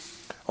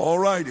All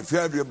right, if you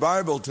have your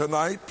Bible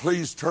tonight,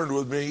 please turn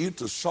with me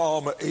to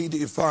Psalm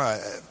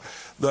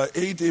 85, the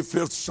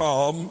 85th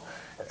Psalm.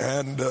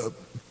 And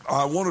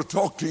I want to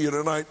talk to you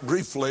tonight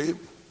briefly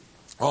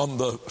on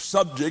the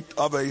subject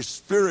of a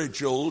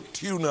spiritual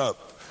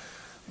tune-up,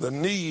 the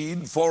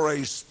need for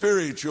a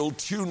spiritual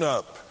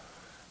tune-up.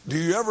 Do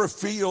you ever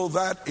feel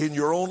that in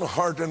your own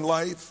heart and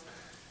life?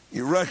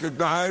 You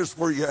recognize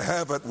where you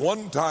have at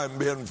one time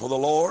been for the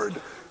Lord,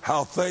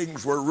 how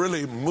things were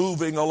really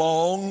moving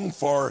along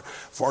for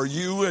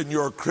you and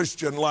your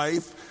Christian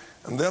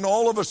life. And then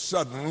all of a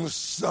sudden,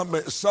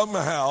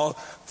 somehow,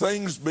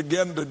 things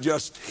begin to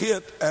just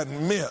hit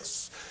and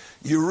miss.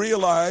 You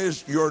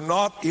realize you're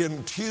not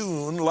in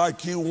tune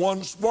like you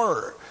once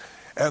were.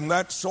 And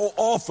that so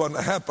often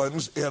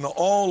happens in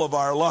all of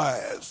our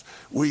lives.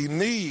 We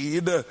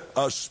need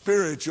a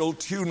spiritual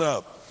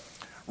tune-up.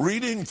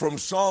 Reading from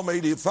Psalm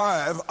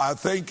 85, I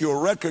think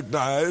you'll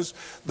recognize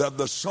that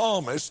the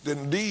psalmist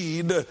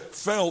indeed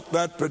felt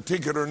that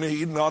particular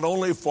need, not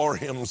only for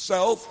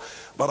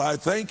himself, but I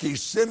think he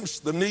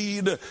sensed the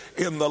need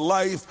in the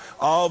life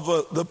of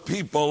the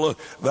people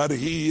that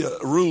he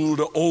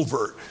ruled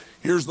over.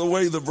 Here's the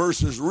way the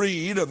verses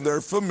read, and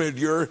they're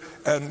familiar,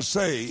 and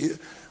say,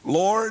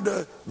 Lord,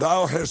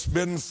 thou hast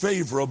been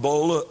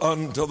favorable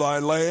unto thy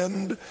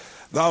land.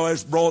 Thou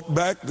hast brought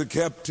back the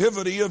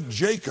captivity of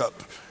Jacob.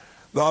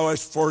 Thou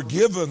hast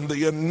forgiven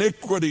the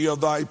iniquity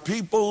of thy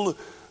people.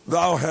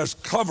 Thou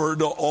hast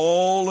covered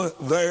all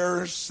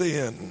their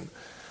sin.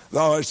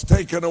 Thou hast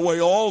taken away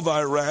all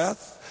thy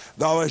wrath.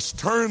 Thou hast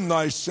turned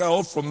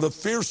thyself from the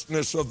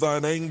fierceness of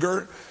thine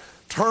anger.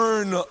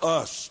 Turn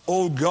us,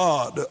 O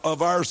God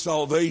of our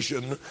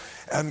salvation,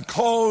 and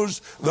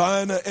cause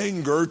thine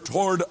anger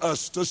toward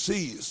us to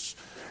cease.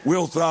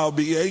 Wilt thou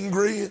be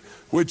angry,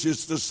 which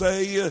is to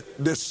say,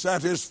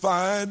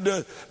 dissatisfied,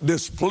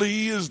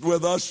 displeased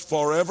with us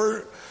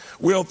forever?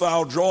 Wilt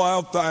thou draw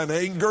out thine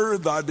anger,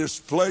 thy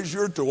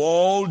displeasure to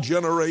all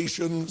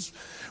generations?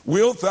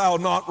 Wilt thou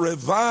not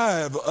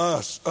revive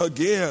us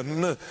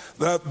again,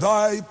 that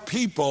thy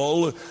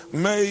people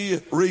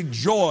may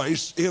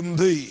rejoice in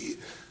thee?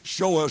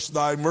 Show us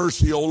thy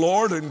mercy, O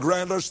Lord, and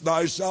grant us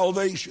thy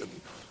salvation.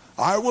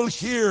 I will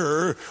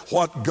hear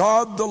what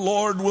God the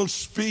Lord will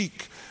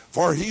speak,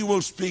 for he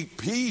will speak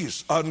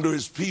peace unto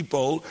his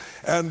people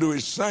and to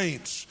his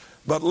saints,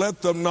 but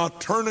let them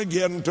not turn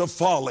again to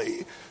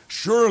folly.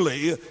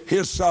 Surely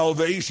his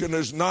salvation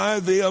is nigh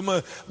them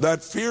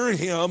that fear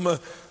him,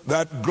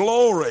 that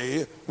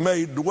glory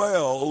may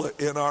dwell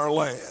in our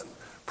land.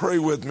 Pray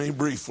with me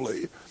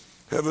briefly.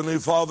 Heavenly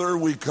Father,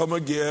 we come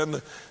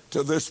again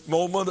to this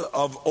moment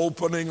of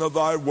opening of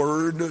thy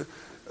word.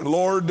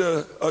 Lord,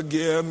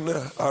 again,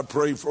 I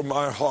pray from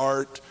my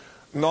heart,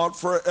 not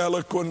for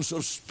eloquence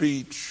of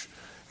speech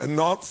and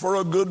not for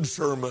a good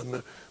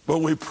sermon, but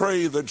we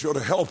pray that you'll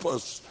help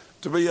us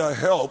to be a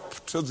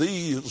help to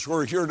these who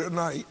are here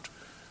tonight.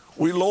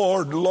 We,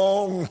 Lord,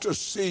 long to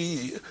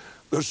see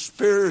the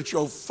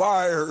spiritual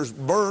fires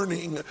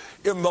burning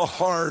in the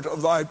heart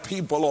of thy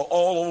people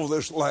all over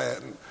this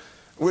land.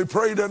 We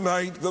pray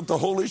tonight that the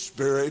Holy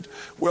Spirit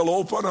will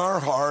open our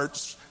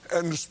hearts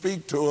and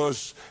speak to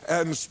us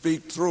and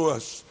speak through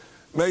us.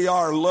 May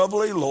our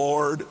lovely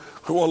Lord,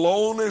 who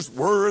alone is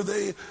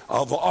worthy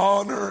of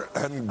honor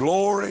and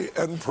glory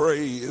and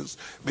praise,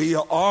 be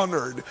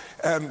honored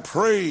and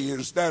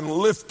praised and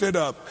lifted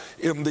up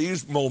in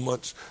these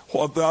moments.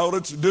 What thou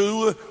didst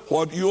do,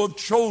 what you have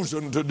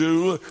chosen to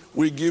do,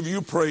 we give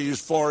you praise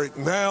for it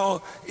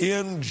now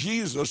in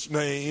Jesus'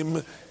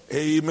 name.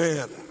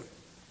 Amen.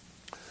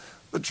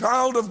 The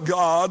child of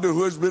God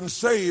who has been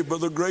saved by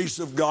the grace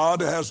of God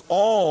has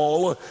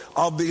all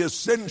of the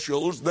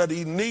essentials that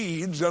he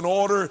needs in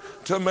order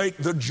to make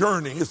the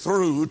journey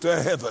through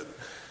to heaven.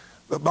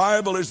 The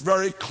Bible is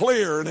very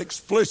clear and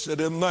explicit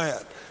in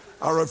that.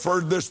 I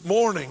referred this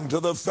morning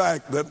to the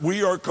fact that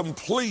we are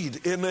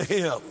complete in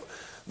him,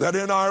 that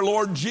in our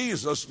Lord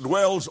Jesus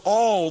dwells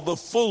all the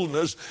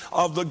fullness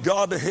of the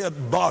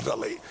Godhead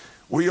bodily.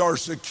 We are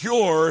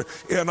secure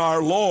in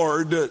our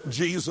Lord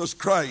Jesus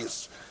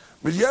Christ.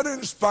 But yet,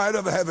 in spite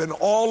of having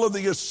all of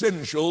the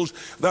essentials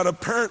that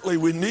apparently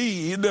we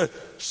need,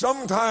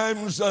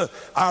 sometimes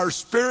our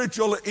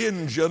spiritual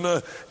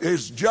engine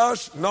is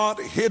just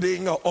not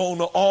hitting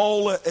on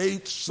all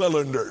 8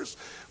 cylinders.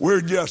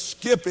 We're just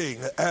skipping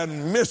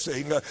and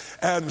missing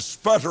and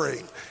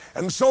sputtering.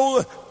 And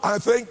so I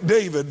think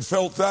David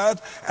felt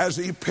that as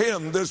he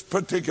penned this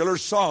particular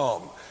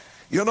psalm.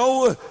 You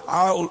know,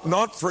 I'll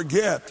not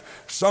forget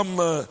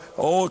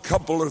a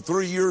couple or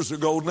 3 years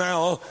ago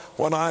now,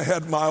 when I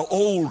had my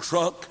old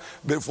truck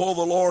before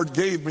the Lord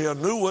gave me a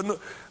new one.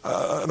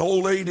 an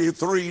old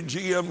 83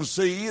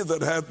 GMC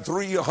that had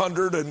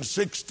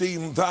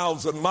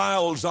 316,000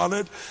 miles on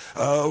it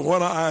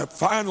when it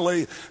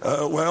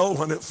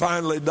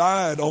finally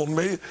died on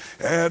me.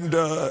 And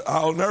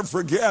I'll never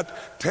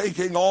forget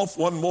taking off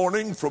one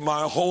morning from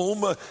my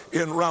home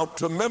en route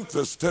to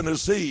Memphis,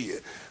 Tennessee.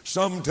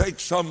 Some take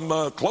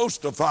close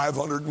to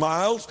 500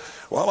 miles.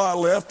 Well, I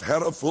left,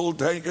 had a full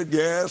tank of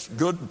gas,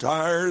 good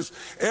tires,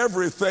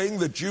 everything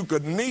that you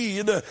could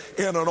need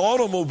in an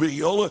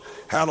automobile.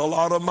 Had a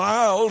lot of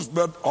miles,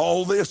 but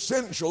all the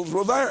essentials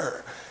were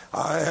there.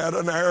 I had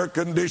an air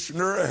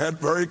conditioner, I had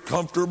very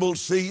comfortable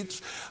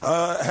seats,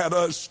 had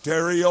a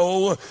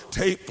stereo,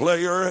 tape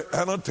player,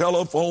 and a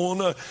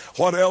telephone.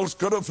 What else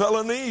could a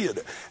fella need?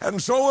 And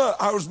so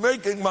I was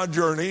making my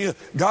journey,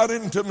 got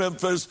into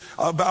Memphis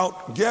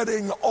about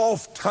getting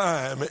off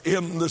time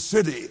in the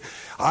city.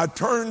 I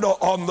turned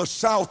on the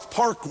South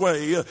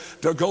Parkway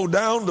to go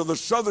down to the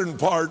southern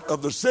part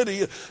of the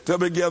city to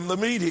begin the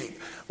meeting.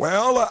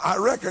 Well, I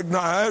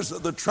recognized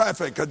that the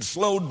traffic had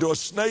slowed to a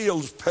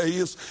snail's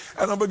pace,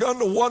 and I begun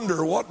to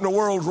wonder what in the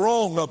world's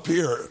wrong up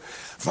here.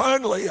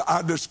 Finally,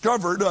 I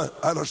discovered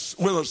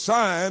with a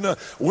sign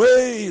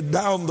way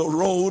down the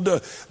road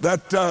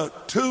that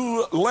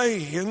two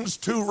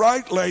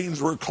right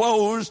lanes were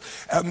closed,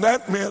 and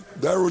that meant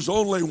there was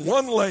only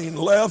one lane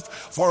left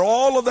for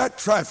all of that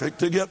traffic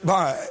to get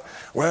by.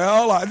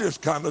 Well, I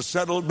just kind of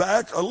settled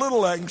back, a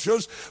little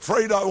anxious,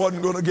 afraid I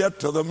wasn't going to get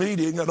to the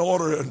meeting in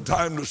order and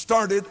time to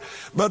start it.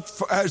 But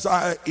as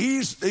I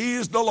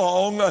eased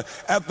along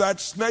at that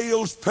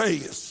snail's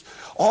pace,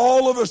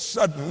 all of a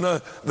sudden,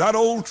 that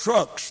old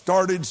truck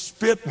started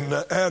spitting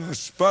and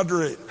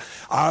sputtering.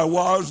 I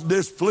was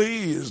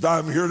displeased,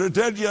 I'm here to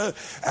tell you.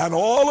 And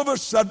all of a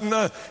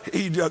sudden,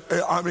 he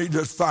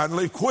just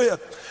finally quit.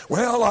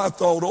 Well, I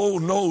thought, oh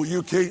no,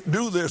 you can't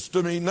do this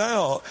to me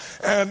now.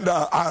 And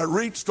I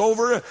reached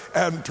over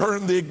and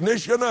turned the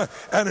ignition,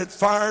 and it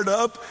fired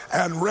up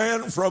and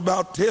ran for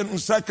about 10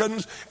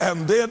 seconds,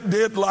 and then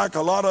did like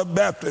a lot of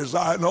Baptists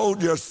I know,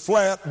 just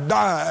flat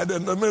died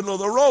in the middle of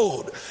the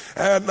road.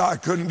 And I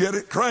couldn't get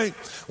it cranked.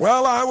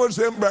 Well, I was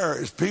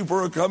embarrassed. People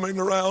were coming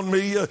around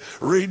me,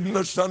 reading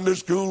a Sunday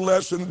school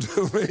lesson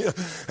to me,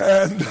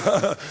 and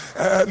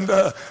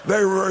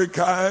they were very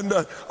kind.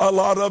 A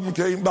lot of them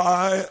came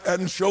by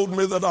and showed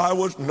me that I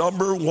was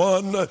number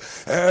one,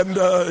 and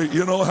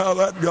you know how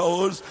that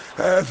goes.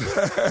 And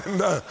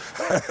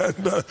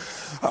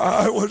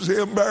I was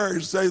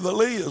embarrassed, to say the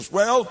least.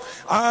 Well,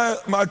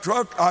 my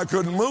truck, I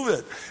couldn't move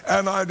it,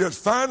 and I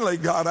just finally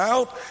got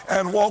out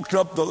and walked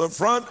up to the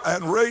front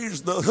and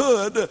raised the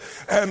hood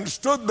and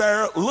stood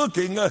there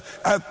looking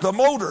at the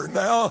motor.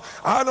 Now,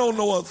 I don't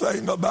know a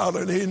thing about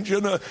an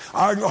engine.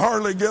 I can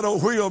hardly get a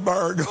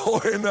wheelbarrow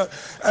going,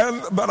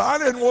 but I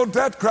didn't want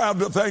that crowd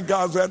to think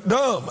I was that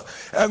dumb.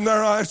 And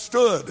there I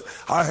stood.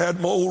 I had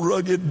my old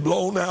rugged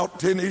blown out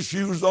tennis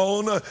shoes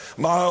on,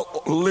 my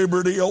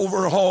Liberty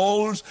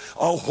overalls,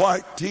 a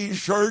white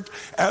t-shirt,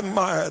 and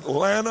my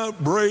Atlanta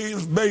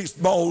Braves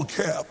baseball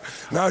cap.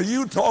 Now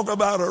you talk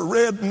about a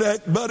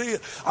redneck, buddy.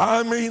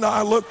 I mean,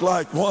 I looked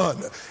like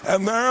one.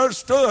 And there I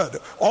stood,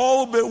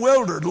 all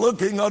bewildered,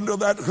 looking under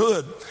that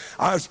hood.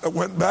 I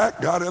went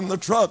back, got in the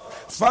truck.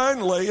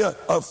 Finally,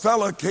 a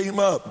fella came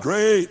up,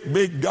 great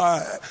big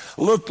guy,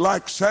 looked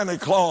like Santa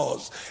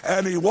Claus.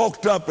 And he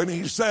walked up and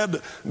he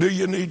said, "Do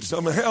you need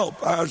some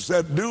help?" I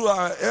said, "Do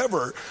I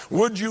ever?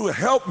 Would you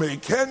help me?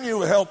 Can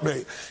you help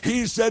me?"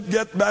 He said,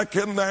 "Get back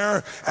in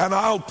there and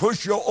I'll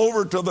push you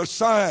over to the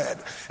side."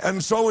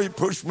 And so he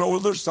pushed me over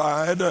the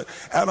side,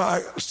 and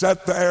I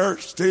sat there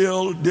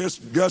still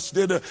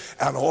disgusted.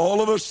 And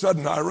all of a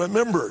sudden I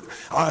remembered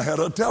I had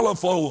a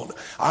telephone.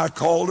 I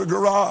called a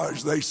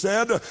garage. They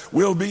said,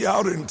 "We'll be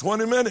out in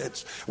 20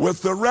 minutes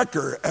with the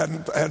wrecker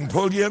and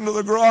pull you into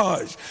the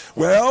garage."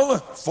 Well,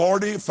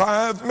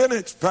 45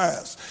 minutes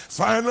passed.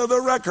 Finally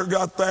the wrecker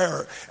got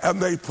there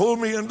and they pulled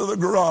me into the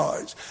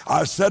garage.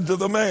 I said to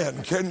the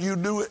man, "Can you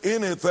do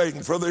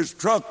anything for this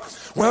truck?"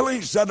 Well,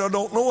 he said, "I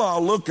don't know.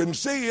 I'll look and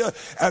see."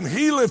 And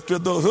he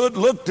lifted the hood,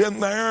 looked in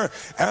there,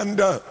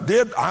 and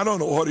I don't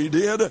know what he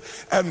did.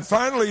 And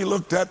finally he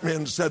looked at me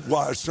and said,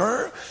 "Why,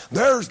 sir,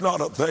 there's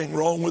not a thing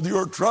wrong with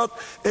your truck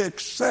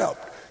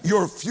except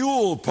your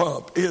fuel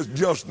pump is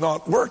just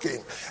not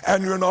working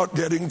and you're not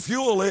getting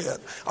fuel in."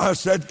 I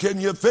said, "Can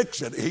you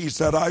fix it?" He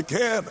said, "I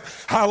can."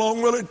 "How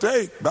long will it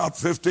take?" "About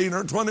 15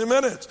 or 20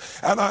 minutes.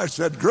 And I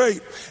said,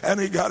 "Great." And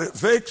he got it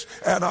fixed,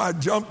 and I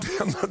jumped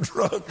in the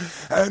truck.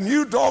 And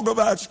you talk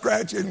about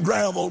scratching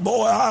gravel,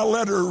 boy, I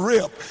let her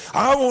rip.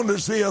 I wanted to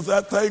see if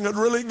that thing would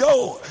really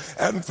go.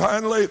 And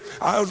finally,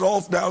 I was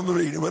off down the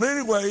meeting. But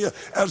anyway,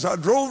 as I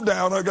drove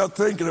down, I got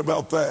thinking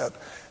about that.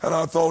 And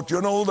I thought,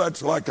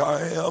 that's like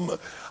I am.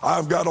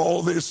 I've got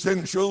all the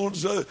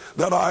essentials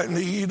that I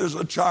need as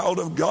a child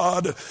of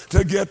God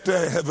to get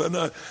to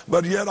heaven.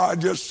 But yet I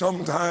just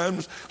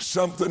sometimes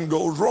something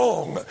goes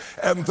wrong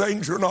and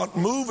things are not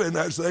moving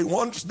as they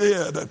once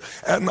did.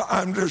 And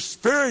I'm just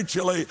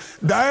spiritually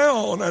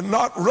down and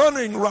not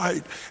running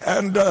right.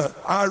 And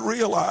I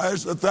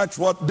realize that that's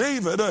what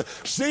David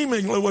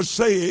seemingly was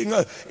saying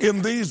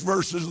in these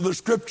verses of the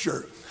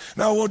Scripture.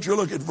 Now I want you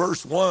to look at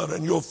verse 1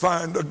 and you'll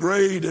find a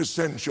great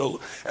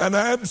essential, an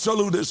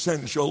absolute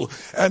essential.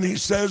 And he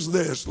says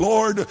this,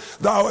 Lord,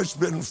 thou hast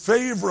been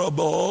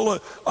favorable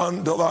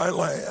unto thy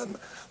land.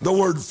 The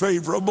word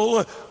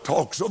favorable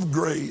talks of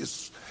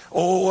grace.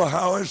 Oh,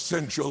 how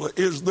essential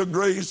is the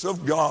grace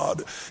of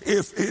God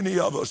if any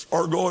of us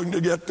are going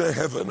to get to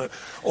heaven.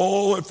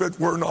 Oh, if it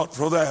were not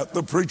for that.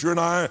 The preacher and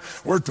I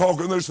were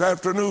talking this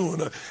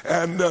afternoon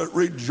and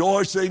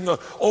rejoicing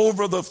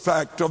over the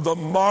fact of the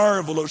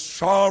marvelous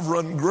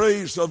sovereign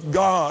grace of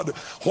God.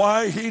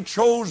 Why he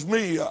chose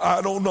me,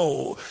 I don't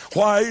know.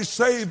 Why he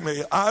saved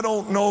me, I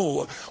don't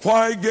know.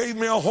 Why he gave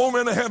me a home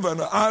in heaven,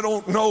 I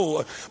don't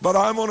know. But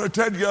I'm going to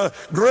tell you,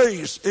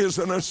 grace is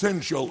an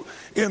essential.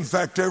 In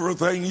fact,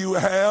 everything you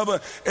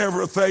have,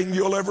 everything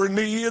you'll ever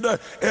need,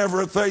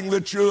 everything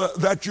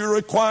that you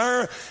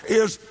require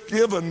is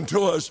given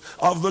to us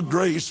of the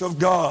grace of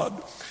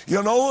God.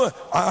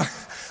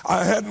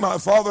 I had my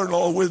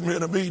father-in-law with me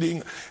in a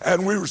meeting,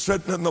 and we were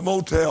sitting in the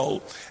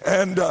motel,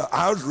 and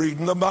I was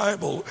reading the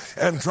Bible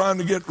and trying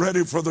to get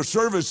ready for the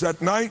service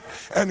that night,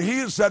 and he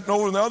is sitting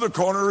over in the other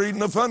corner reading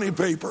the funny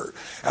paper.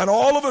 And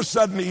all of a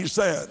sudden he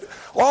said,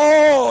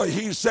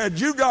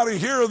 you got to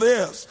hear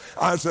this.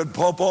 I said,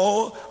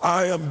 Papa,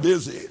 I am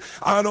busy.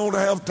 I don't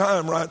have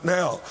time right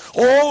now.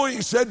 Oh,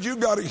 he said, you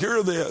got to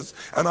hear this.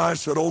 And I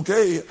said,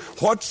 okay,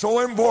 what's so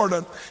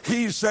important?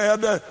 He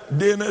said,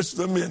 Dennis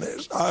the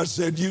Menace. I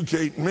said, you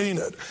can't mean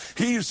it.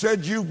 He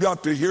said, you've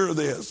got to hear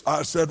this.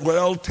 I said,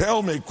 well,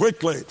 tell me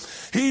quickly.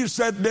 He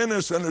said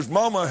Dennis and his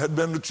mama had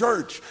been to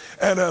church,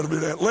 and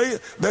evidently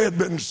they had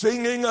been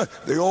singing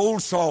the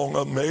old song,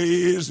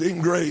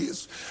 Amazing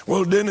Grace.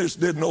 Well, Dennis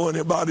didn't know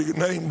anybody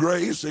named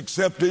Grace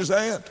except his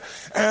aunt.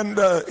 And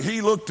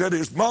he looked at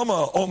his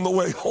mama on the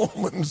way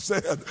home and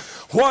said,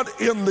 what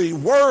in the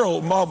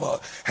world, Mama,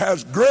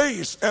 has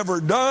Grace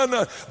ever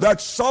done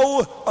that's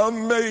so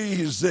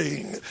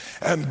amazing?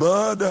 And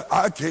Bud,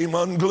 I came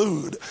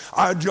unglued.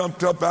 I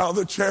jumped up out of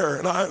the chair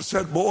and I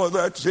said, boy,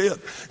 that's it.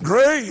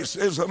 Grace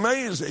is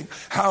amazing.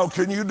 How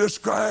can you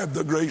describe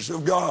the grace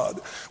of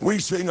God? We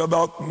sing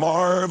about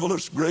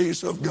marvelous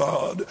grace of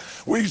God.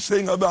 We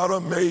sing about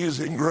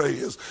amazing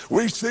grace.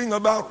 We sing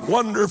about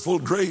wonderful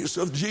grace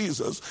of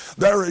Jesus.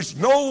 There is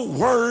no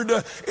word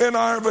in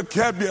our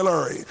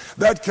vocabulary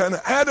that can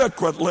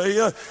adequately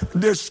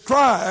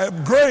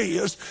describe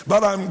grace,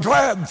 but I'm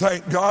glad,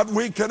 thank God,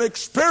 we can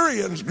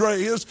experience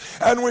grace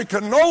and we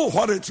can know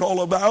what it's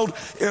all about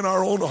in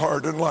our own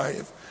heart and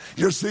life.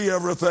 You see,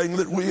 everything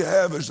that we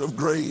have is of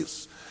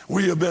grace.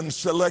 We have been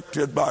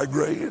selected by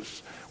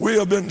grace. We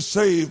have been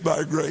saved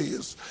by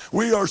grace.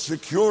 We are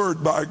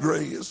secured by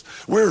grace.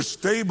 We're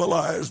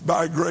stabilized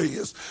by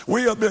grace.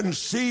 We have been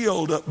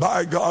sealed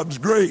by God's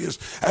grace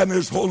and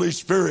His Holy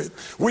Spirit.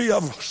 We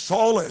have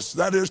solace,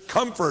 that is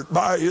comfort,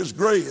 by His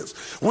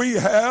grace. We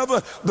have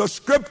the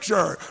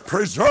Scripture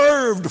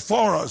preserved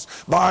for us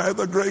by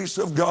the grace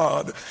of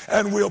God.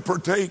 And we'll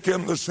partake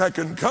in the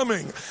second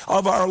coming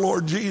of our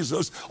Lord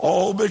Jesus,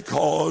 all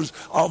because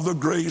of the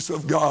grace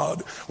of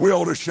God. We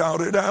ought to shout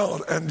it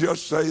out and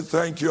just say,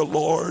 thank you,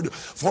 Lord,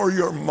 for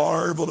your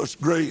marvelous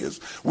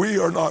grace. We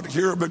are not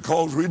here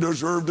because we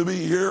deserve to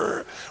be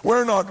here.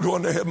 We're not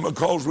going to heaven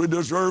because we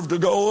deserve to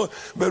go,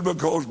 but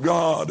because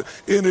God,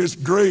 in His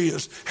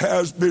grace,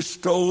 has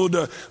bestowed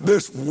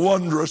this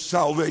wondrous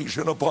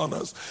salvation upon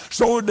us.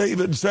 So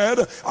David said,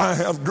 I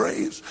have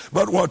grace.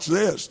 But what's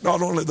this?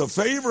 Not only the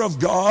favor of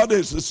God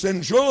is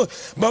essential,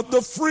 but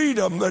the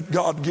freedom that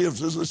God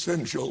gives is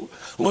essential.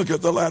 Look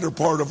at the latter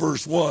part of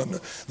verse 1.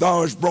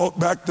 Thou hast brought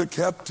back the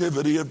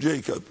captivity of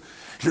Jacob.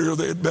 Here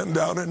they had been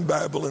down in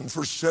Babylon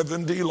for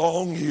 70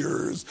 long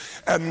years,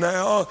 and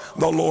now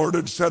the Lord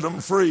had set them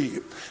free.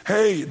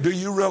 Hey, do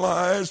you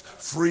realize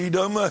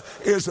freedom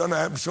is an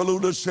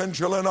absolute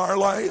essential in our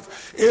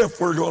life?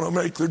 If we're going to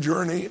make the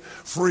journey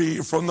free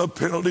from the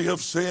penalty of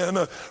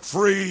sin,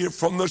 free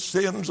from the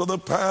sins of the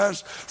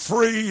past,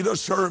 free to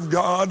serve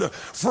God,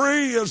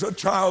 free as a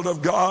child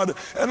of God.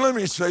 And let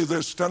me say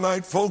this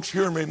tonight, folks,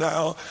 hear me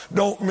now.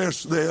 Don't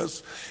miss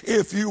this.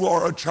 If you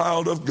are a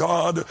child of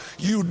God,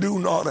 you do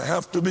not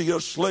have to be a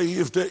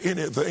slave to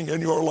anything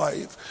in your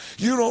life.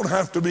 You don't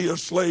have to be a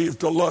slave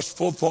to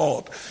lustful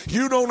thought.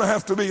 You don't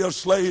have to be a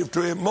slave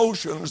to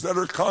emotions that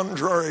are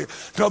contrary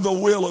to the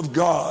will of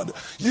God.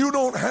 You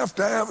don't have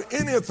to have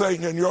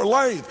anything in your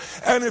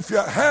life. And if you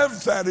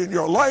have that in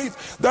your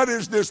life that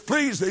is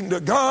displeasing to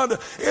God,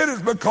 it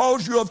is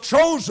because you have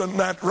chosen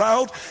that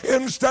route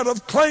instead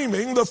of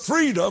claiming the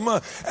freedom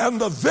and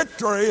the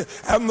victory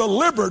and the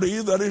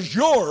liberty that is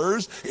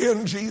yours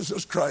in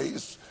Jesus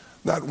Christ.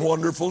 That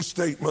wonderful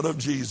statement of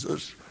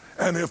Jesus.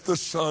 And if the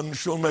Son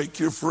shall make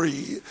you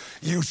free,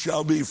 you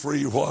shall be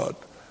free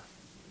what?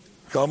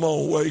 Come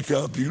on, wake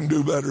up. You can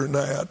do better than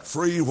that.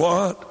 Free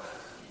what?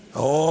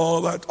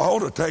 Oh, that ought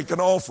to take an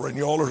offering.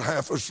 You all are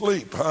half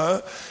asleep,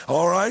 huh?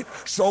 All right.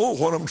 So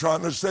what I'm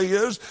trying to say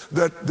is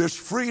that this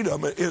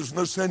freedom is an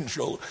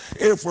essential.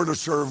 If we're to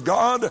serve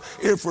God,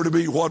 if we're to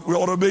be what we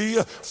ought to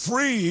be,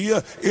 free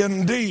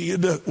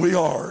indeed we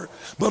are.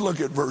 But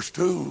look at verse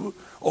 2.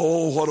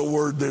 Oh, what a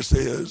word this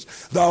is.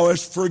 Thou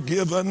hast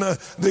forgiven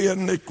the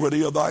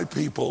iniquity of thy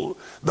people.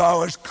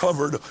 Thou hast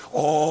covered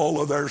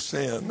all of their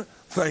sin.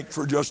 Think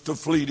for just a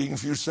fleeting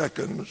few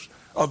seconds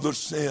of the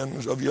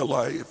sins of your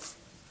life.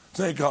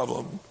 Think of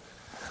them.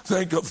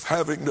 Think of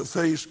having to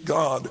face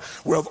God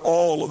with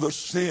all of the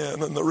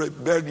sin and the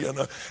rebellion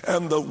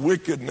and the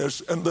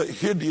wickedness and the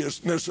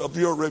hideousness of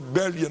your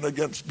rebellion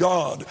against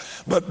God.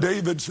 But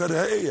David said,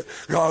 hey,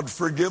 God's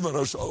forgiven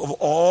us of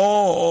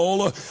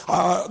all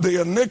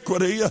the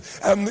iniquity,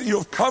 and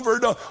you've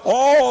covered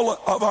all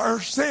of our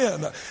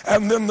sin.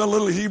 And then the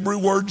little Hebrew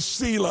word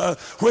Selah,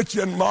 which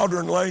in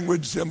modern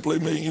language simply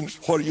means,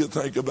 what do you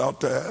think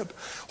about that?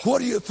 What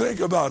do you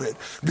think about it?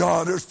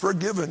 God has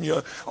forgiven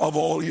you of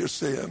all your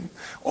sin.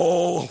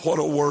 Oh, what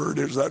a word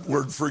is that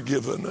word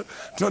forgiven.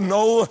 To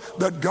know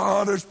that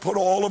God has put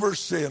all of our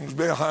sins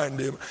behind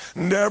him,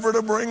 never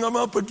to bring them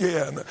up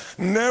again,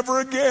 never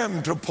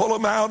again to pull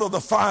them out of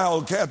the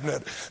file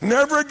cabinet,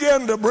 never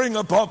again to bring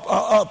up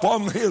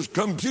on his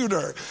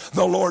computer.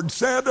 The Lord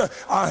said,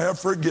 I have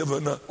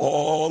forgiven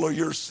all of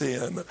your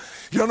sin.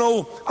 You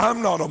know,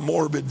 I'm not a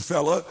morbid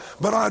fella,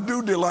 but I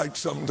do delight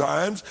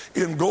sometimes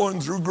in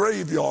going through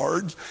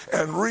graveyards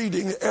and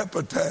reading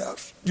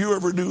epitaphs. You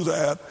ever do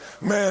that?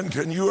 Man,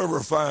 can you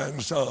ever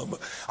find some?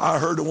 I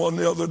heard one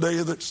the other day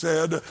that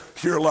said,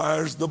 here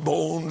lies the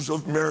bones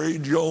of Mary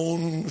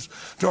Jones.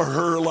 To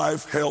her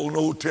life held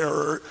no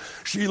terror.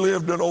 She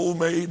lived an old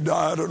maid,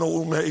 died an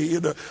old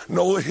maid.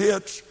 No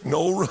hits,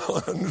 no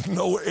runs,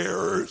 no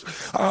errors.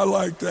 I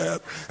like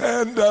that.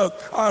 And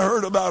I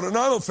heard about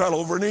another fellow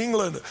over in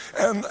England,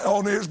 and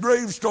on his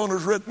gravestone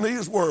is written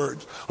these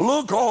words,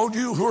 look, all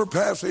you who are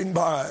passing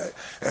by,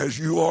 as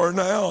you are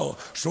now,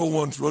 so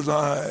once was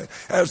I.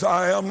 As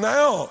I am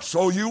now,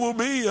 so you will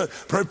be.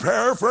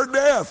 Prepare for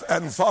death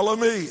and follow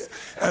me.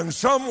 And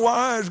some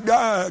wise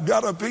guy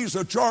got a piece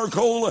of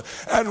charcoal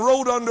and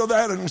wrote under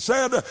that and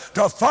said,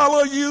 to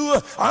follow you,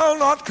 I'll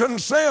not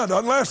consent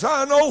unless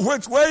I know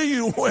which way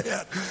you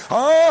went.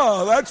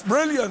 Ah, that's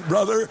brilliant,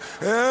 brother.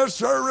 Yes,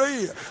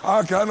 sirree.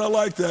 I kind of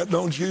like that,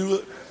 don't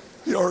you?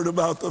 You heard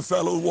about the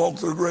fellow who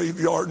walked the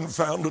graveyard and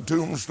found a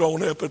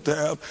tombstone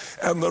epitaph,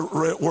 and the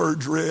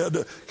words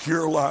read,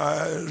 here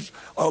lies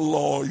a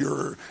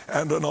lawyer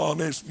and an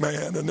honest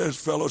man. And this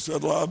fellow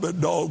said, well, I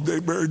bet dog they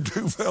buried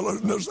two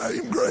fellows in the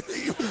same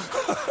grave.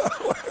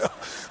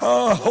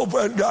 Well, I hope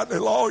I hadn't got any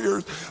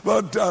lawyers.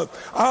 But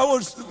I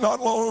was not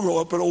long ago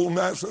up at Old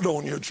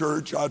Macedonia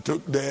Church. I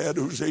took Dad,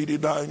 who's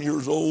 89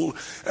 years old,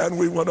 and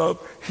we went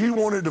up. He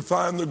wanted to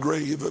find the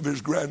grave of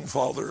his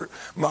grandfather,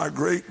 my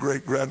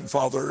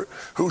great-great-grandfather,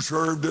 who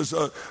served as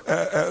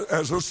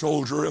a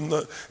soldier in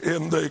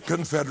the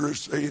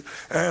Confederacy.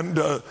 And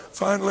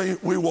finally,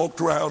 we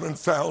walked around and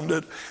found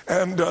it.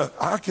 And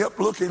I kept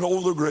looking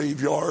over the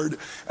graveyard,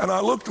 and I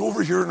looked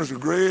over here, and there's a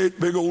great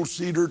big old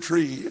cedar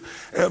tree.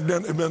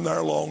 Evidently been there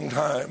a long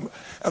time.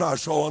 And I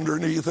saw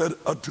underneath it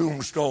a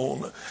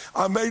tombstone.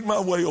 I made my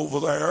way over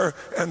there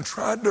and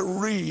tried to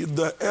read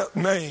the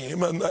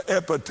name and the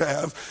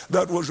epitaph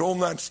that was on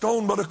that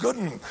stone, but I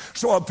couldn't.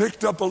 So I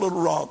picked up a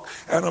little rock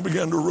and I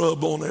began to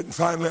rub on it. And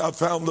finally I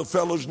found the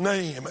fellow's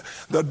name,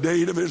 the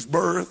date of his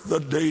birth, the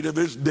date of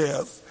his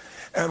death.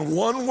 And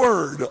one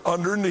word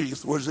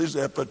underneath was his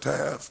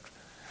epitaph.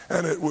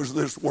 And it was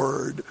this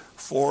word,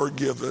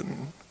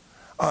 forgiven.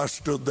 I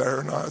stood there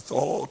and I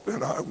thought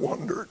and I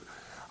wonder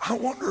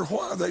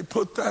why they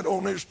put that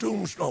on his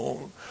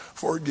tombstone,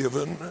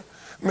 forgiven.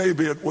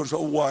 Maybe it was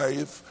a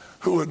wife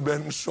who had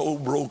been so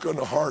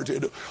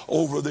broken-hearted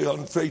over the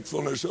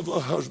unfaithfulness of the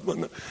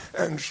husband,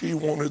 and she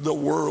wanted the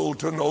world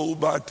to know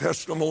by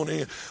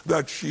testimony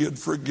that she had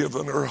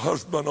forgiven her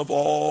husband of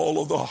all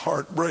of the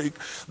heartbreak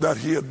that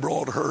he had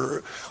brought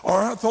her.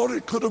 Or I thought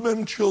it could have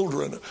been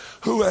children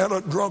who had a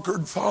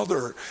drunkard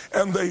father,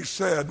 and they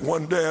said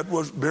when Dad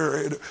was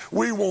buried,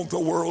 we want the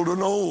world to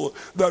know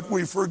that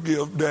we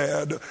forgive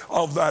Dad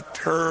of that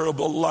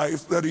terrible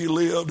life that he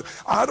lived.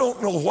 I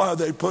don't know why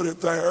they put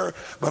it there,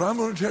 but I'm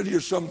going to tell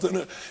you something.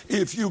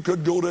 If you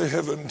could go to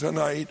heaven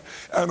tonight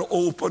and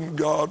open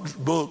God's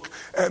book,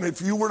 and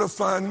if you were to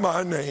find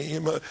my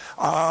name,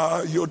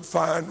 you'd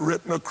find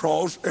written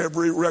across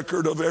every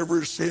record of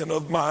every sin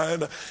of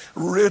mine,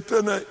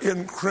 written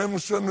in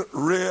crimson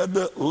red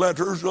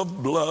letters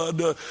of blood,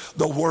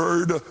 the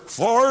word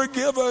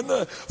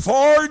forgiven,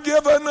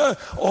 forgiven.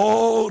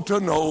 Oh,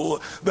 to know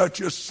that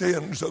your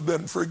sins have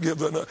been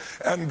forgiven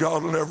and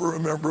God will never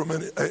remember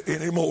them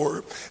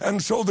anymore.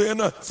 And so then,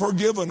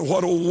 forgiven,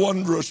 what a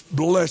wondrous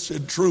blessing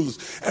blessed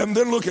truth. And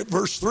then look at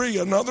verse 3,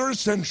 another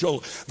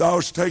essential. Thou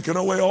hast taken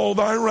away all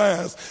thy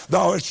wrath.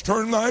 Thou hast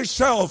turned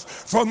thyself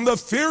from the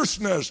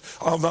fierceness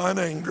of thine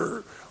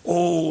anger.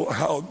 Oh,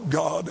 how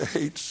God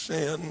hates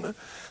sin.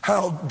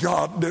 How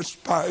God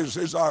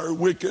despises our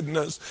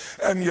wickedness.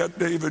 And yet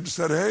David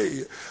said,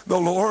 hey, the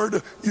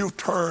Lord, you've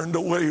turned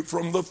away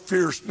from the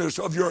fierceness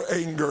of your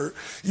anger.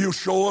 You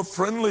show a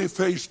friendly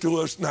face to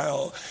us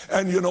now.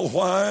 And you know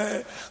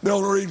why? The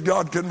only reason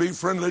God can be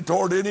friendly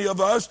toward any of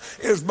us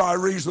is by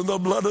reason of the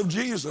blood of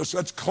Jesus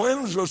that's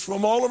cleansed us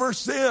from all of our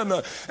sin.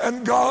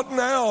 And God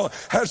now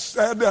has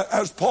said,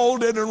 as Paul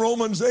did in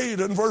Romans 8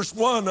 and verse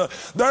 1,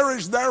 there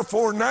is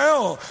therefore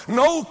now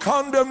no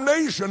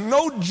condemnation,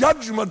 no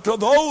judgment to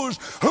those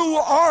who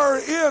are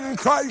in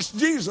Christ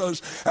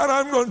Jesus. And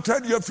I'm going to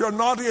tell you, if you're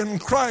not in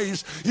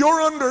Christ, you're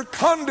under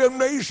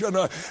condemnation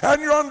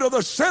and you're under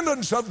the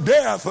sentence of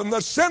death and the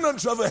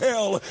sentence of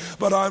hell.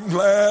 But I'm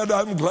glad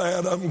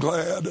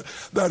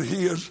that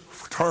he is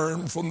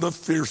turned from the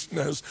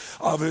fierceness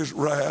of his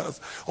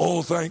wrath.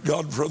 Oh, thank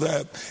God for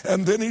that.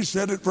 And then he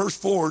said at verse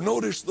 4,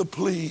 notice the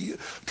plea,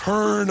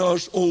 turn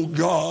us, O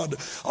God,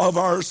 of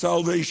our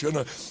salvation,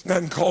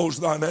 and cause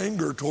thine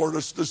anger toward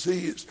us to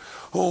cease.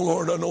 Oh,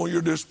 Lord, I know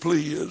you're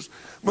displeased.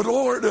 But,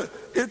 Lord,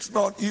 it's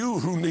not you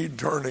who need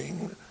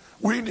turning.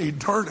 We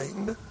need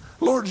turning.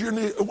 Lord,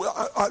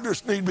 I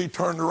just need to be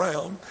turned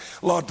around.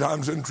 A lot of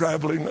times in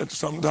traveling,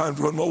 sometimes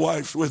when my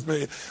wife's with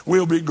me,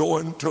 we'll be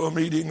going to a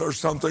meeting or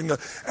something,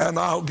 and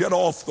I'll get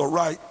off the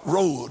right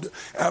road,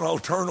 and I'll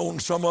turn on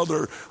some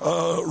other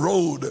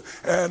road.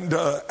 And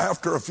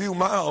after a few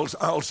miles,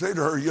 I'll say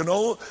to her, you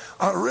know,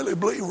 I really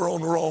believe we're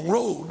on the wrong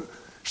road.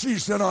 She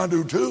said, I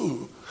do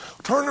too.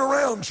 Turn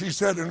around, she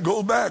said, and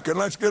go back, and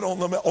let's get on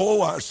the...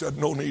 Oh, I said,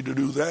 no need to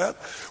do that.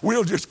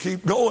 We'll just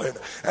keep going.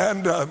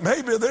 And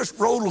maybe this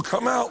road will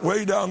come out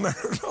way down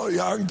there. So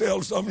yeah, I can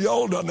tell some of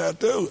y'all done that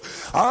too.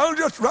 I'll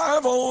just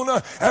drive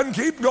on and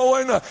keep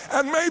going,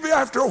 and maybe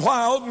after a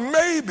while,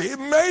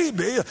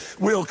 maybe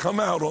we'll come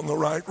out on the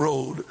right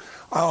road.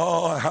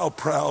 Oh, how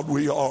proud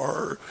we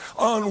are,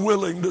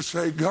 unwilling to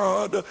say,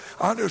 God,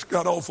 I just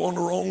got off on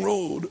the wrong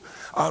road.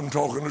 I'm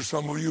talking to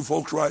some of you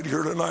folks right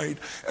here tonight,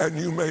 and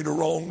you made a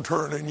wrong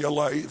turn in your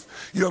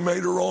life. You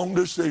made a wrong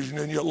decision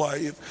in your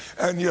life,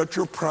 and yet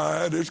your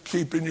pride is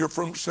keeping you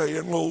from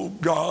saying, oh,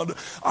 God,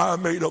 I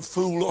made a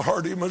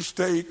foolhardy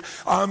mistake.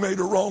 I made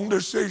a wrong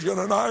decision,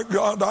 and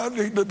God, I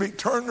need to be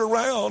turned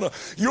around.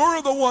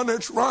 You're the one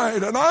that's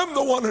right, and I'm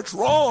the one that's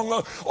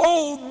wrong.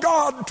 Oh,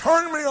 God,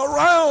 turn me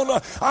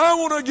around.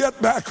 I want to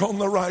get back on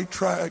the right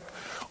track.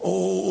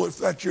 Oh, if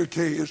that's your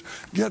case,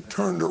 get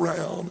turned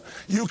around.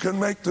 You can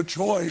make the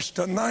choice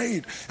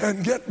tonight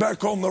and get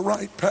back on the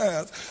right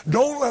path.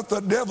 Don't let the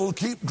devil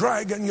keep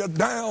dragging you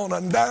down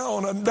and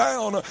down and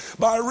down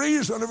by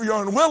reason of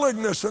your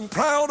unwillingness and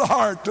proud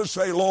heart to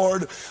say,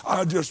 Lord,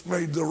 I just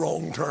made the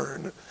wrong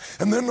turn.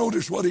 And then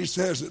notice what he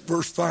says at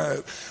verse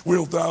 5.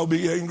 Wilt thou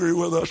be angry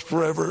with us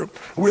forever?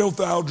 Wilt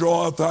thou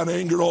draw out thine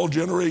anger all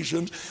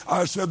generations?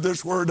 I said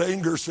this word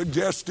anger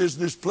suggests his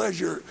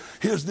displeasure,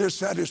 his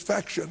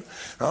dissatisfaction.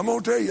 I'm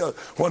going to tell you,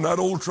 when that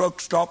old truck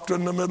stopped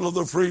in the middle of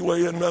the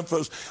freeway in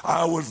Memphis,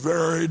 I was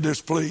very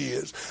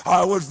displeased.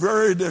 I was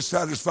very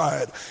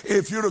dissatisfied.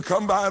 If you'd have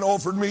come by and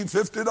offered me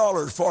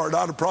 $50 for it,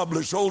 I'd have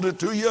probably sold it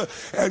to you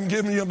and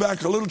given you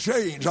back a little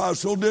change. I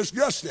was so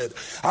disgusted.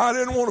 I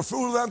didn't want to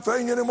fool that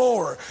thing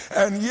anymore.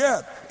 And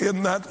yet,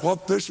 isn't that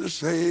what this is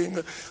saying?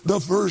 The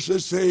verse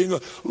is saying,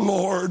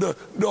 Lord,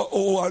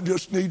 I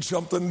just need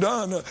something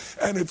done.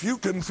 And if you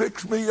can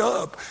fix me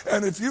up,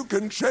 and if you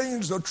can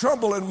change the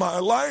trouble in my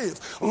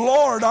life,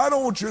 Lord, I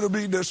don't want you to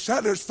be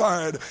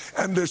dissatisfied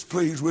and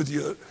displeased with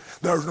you.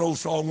 There's no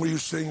song we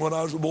used to sing when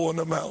I was a boy in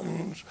the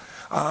mountains.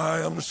 I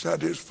am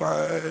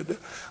satisfied.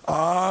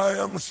 I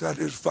am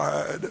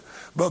satisfied.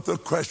 But the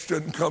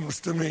question comes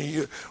to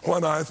me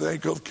when I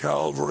think of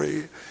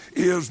Calvary,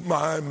 is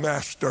my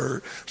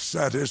master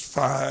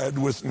satisfied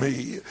with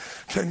me?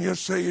 Can you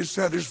say he's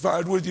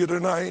satisfied with you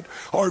tonight?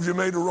 Or have you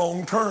made a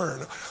wrong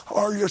turn?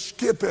 Are you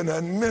skipping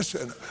and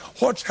missing?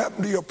 What's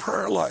happened to your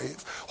prayer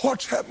life?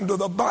 What's happened to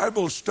the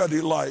Bible study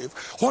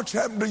life? What's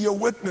happened to your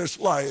witness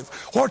life?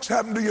 What's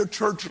happened to your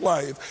church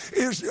life?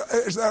 Is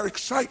there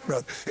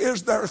excitement?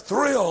 Is there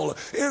thrill?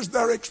 Is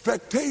there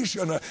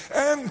expectation,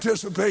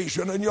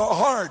 anticipation in your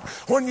heart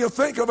when you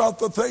think about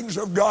the things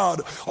of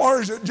God? Or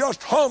is it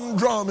just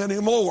humdrum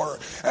anymore?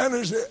 And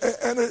is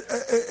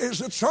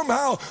it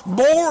somehow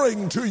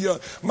boring to you?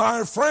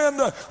 My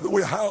friend,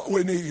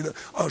 we need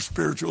a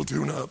spiritual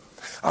tune-up.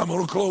 I'm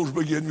going to close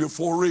by giving you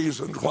 4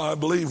 reasons why I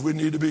believe we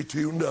need to be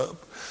tuned up.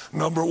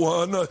 Number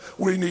 1,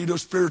 we need a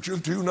spiritual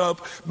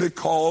tune-up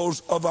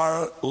because of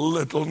our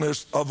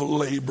littleness of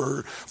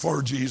labor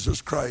for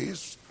Jesus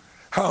Christ.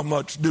 How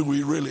much do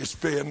we really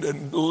spend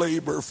in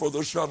labor for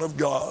the Son of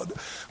God?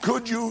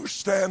 Could you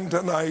stand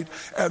tonight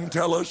and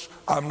tell us?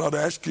 I'm not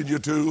asking you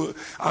to.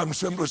 I'm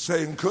simply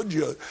saying, could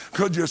you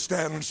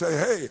stand and say,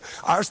 hey,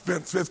 I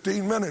spent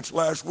 15 minutes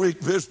last week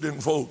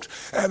visiting folks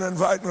and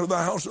inviting them to the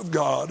house of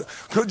God.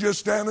 Could you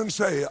stand and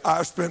say,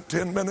 I spent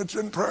 10 minutes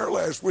in prayer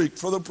last week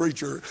for the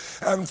preacher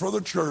and for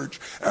the church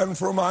and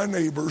for my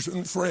neighbors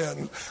and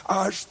friends.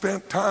 I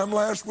spent time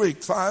last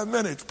week, 5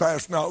 minutes,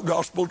 passing out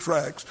gospel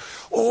tracts.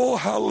 Oh,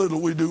 how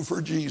little we do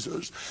for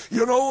Jesus.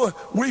 You know,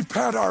 we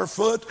pat our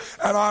foot,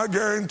 and I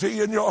guarantee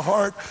in your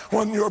heart,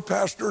 when your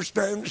pastor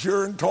stands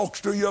here and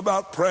talks to you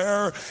about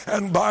prayer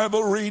and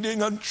Bible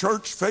reading and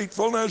church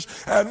faithfulness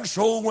and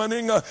soul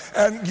winning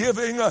and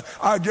giving,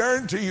 I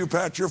guarantee you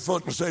pat your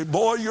foot and say,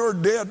 boy, you're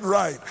dead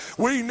right.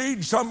 We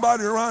need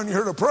somebody around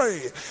here to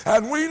pray,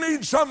 and we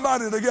need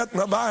somebody to get in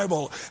the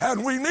Bible,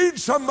 and we need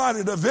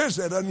somebody to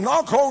visit and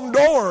knock on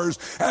doors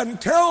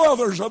and tell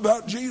others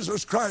about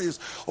Jesus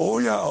Christ. Oh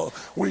yeah,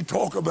 we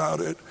talk about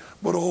it,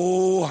 but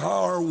oh,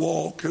 how our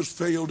walk has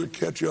failed to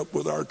catch up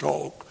with our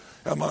talk.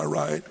 Am I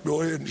right?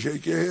 Go ahead and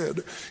shake your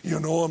head. You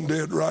know I'm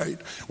dead right.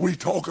 We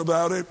talk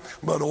about it,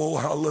 but oh,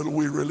 how little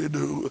we really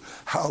do.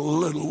 How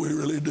little we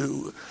really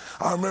do.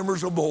 I remember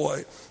as a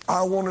boy,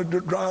 I wanted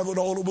to drive an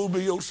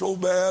automobile so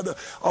bad.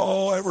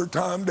 Oh, every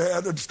time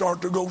Dad would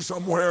start to go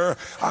somewhere,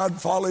 I'd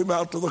follow him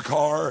out to the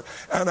car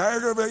and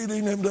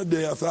aggravating him to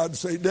death. I'd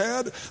say,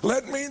 Dad,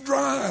 let me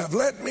drive.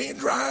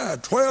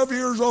 12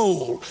 years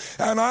old.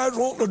 And I was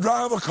wanting to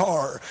drive a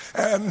car.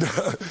 And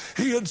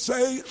he'd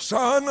say,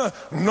 son,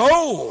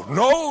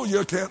 no,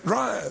 you can't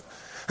drive.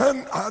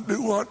 And I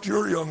do what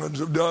your young'uns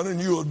have done and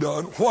you have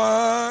done.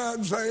 Why?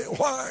 I'd say,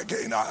 why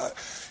can't I?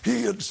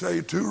 He'd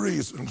say 2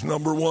 reasons.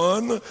 Number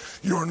 1,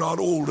 you're not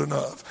old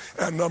enough.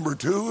 And number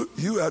 2,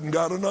 you hadn't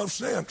got enough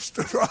sense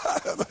to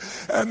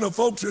drive. And the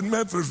folks in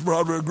Memphis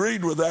probably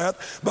agreed with that.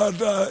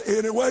 But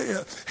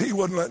anyway, he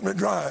wouldn't let me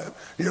drive.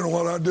 You know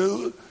what I'd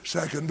do?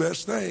 Second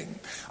best thing.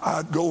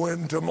 I'd go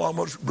into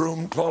Mama's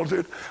broom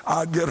closet.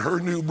 I'd get her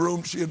new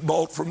broom she had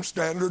bought from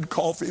Standard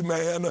Coffee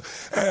Man.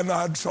 And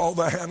I'd saw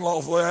the handle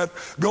off of that.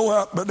 Go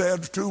out my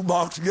Dad's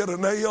toolbox, get a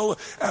nail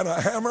and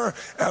a hammer.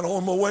 And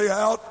on my way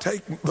out,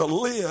 take the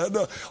lid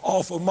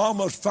off of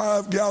Mama's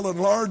 5-gallon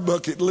lard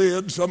bucket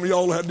lid. Some of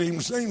y'all hadn't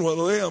even seen one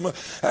of them.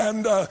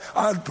 And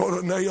I'd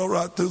put a nail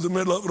right through the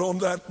middle of it on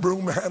that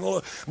broom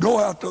handle, go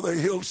out to the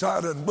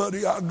hillside, and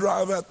buddy, I'd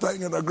drive that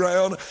thing in the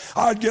ground.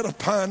 I'd get a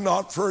pine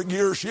knot for a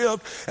gear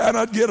shift, and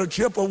I'd get a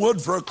chip of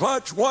wood for a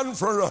clutch, one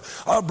for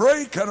a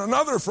brake, and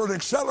another for an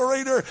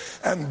accelerator.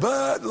 And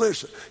Bud,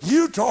 listen,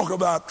 you talk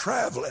about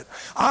traveling.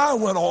 I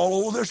went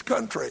all over this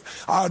country.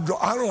 I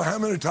don't know how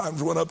many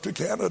times I went up to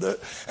Canada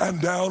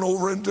and down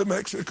over into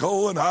Mexico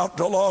and out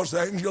to Los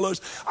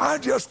Angeles. I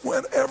just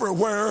went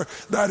everywhere,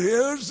 that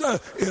is,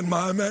 in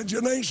my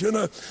imagination.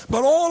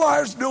 But all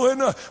I was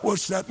doing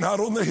was sitting out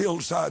on the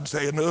hillside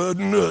saying,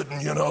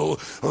 you know,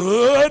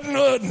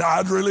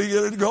 I'd really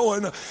get it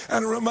going.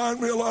 And it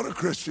reminded me a lot of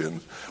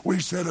Christians. We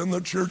sit in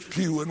the church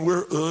pew and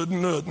we're all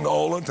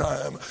the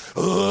time.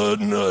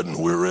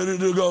 We're ready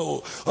to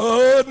go.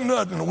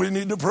 We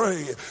need to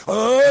pray.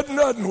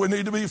 We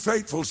need to be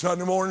faithful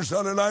Sunday morning,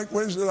 Sunday night,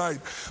 Wednesday night.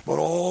 But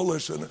oh,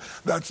 listen,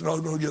 that's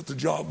not going to get the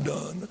job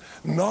done.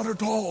 Not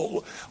at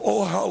all.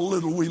 Oh, how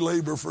little we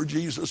labor for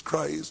Jesus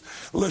Christ.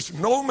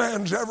 Listen, no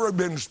man's ever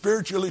been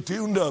spiritually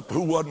tuned up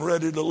who wasn't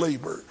ready to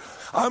labor.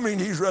 I mean,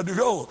 he's ready to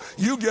go.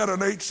 You get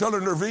an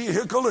 8-cylinder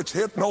vehicle, it's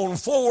hitting on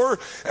 4,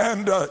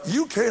 and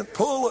you can't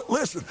pull it.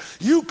 Listen,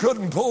 you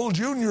couldn't pull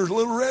Junior's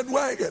little red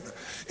wagon.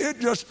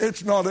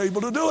 It's not able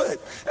to do it.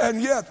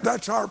 And yet,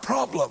 that's our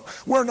problem.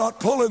 We're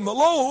not pulling the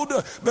load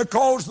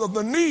because of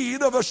the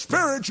need of a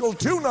spiritual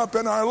tune-up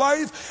in our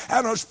life,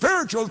 and a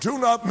spiritual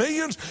tune-up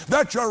means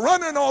that you're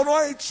running on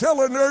 8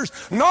 cylinders,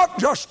 not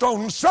just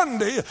on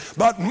Sunday,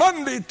 but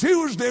Monday,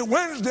 Tuesday,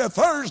 Wednesday,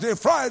 Thursday,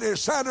 Friday,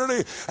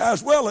 Saturday,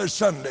 as well as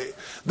Sunday.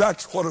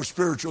 That's what a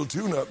spiritual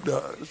tune-up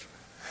does.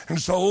 And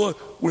so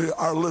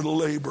our little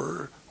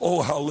labor,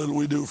 oh, how little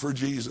we do for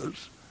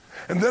Jesus.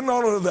 And then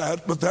not only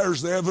that, but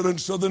there's the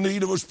evidence of the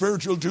need of a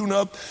spiritual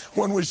tune-up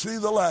when we see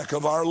the lack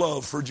of our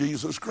love for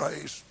Jesus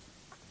Christ.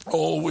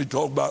 Oh, we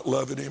talk about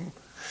loving him.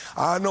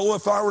 I know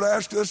if I were to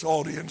ask this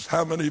audience,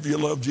 how many of you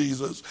love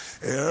Jesus?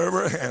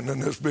 Every hand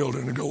in this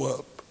building would go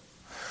up.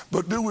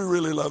 But do we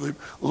really love him?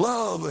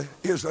 Love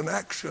is an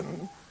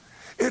action.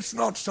 It's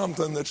not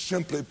something that's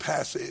simply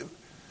passive.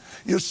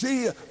 You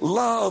see,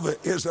 love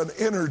is an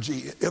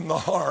energy in the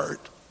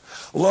heart.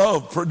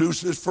 Love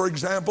produces, for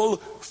example,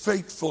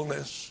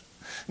 faithfulness.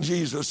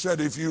 Jesus said,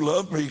 if you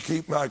love me,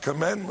 keep my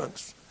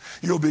commandments.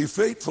 You'll be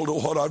faithful to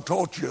what I've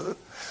taught you.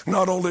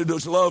 Not only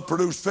does love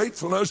produce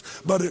faithfulness,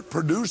 but it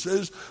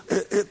produces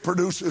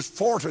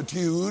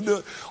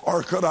fortitude,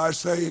 or could I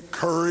say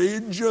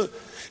courage.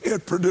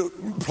 It produces,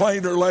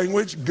 plainer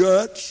language,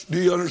 guts.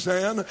 Do you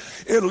understand?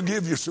 It'll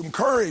give you some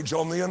courage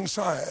on the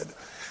inside.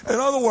 In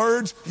other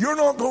words, you're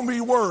not going to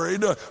be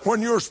worried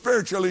when you're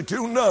spiritually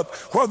tuned up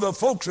whether the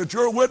folks that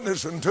you're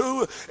witnessing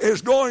to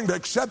is going to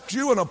accept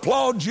you and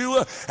applaud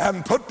you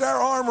and put their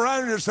arm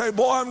around you and say,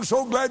 boy, I'm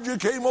so glad you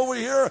came over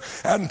here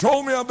and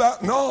told me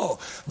about. No,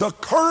 the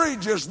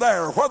courage is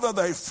there. Whether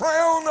they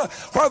frown,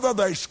 whether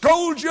they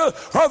scold you,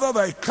 whether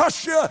they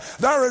cuss you,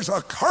 there is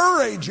a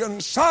courage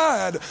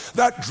inside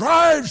that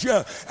drives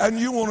you, and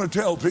you want to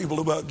tell people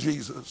about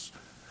Jesus.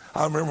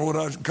 I remember when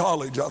I was in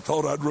college, I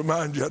thought I'd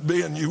remind you,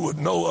 being you would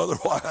know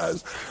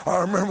otherwise.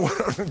 I remember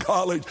when I was in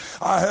college,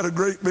 I had a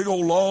great big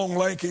old long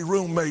lanky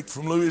roommate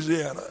from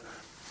Louisiana.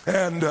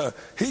 And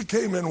he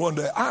came in one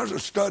day. I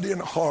was studying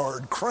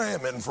hard,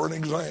 cramming for an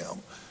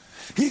exam.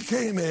 He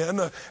came in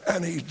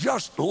and he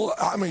just,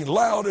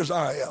 loud as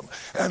I am.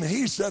 And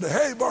he said,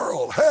 hey,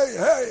 Burl,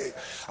 hey.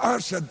 I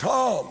said,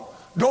 Tom,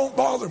 don't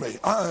bother me.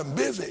 I'm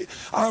busy.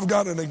 I've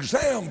got an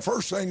exam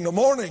first thing in the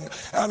morning,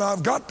 and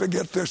I've got to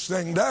get this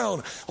thing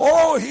down.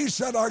 Oh, he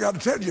said, I got to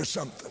tell you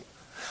something.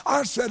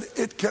 I said,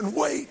 it can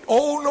wait.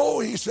 Oh, no,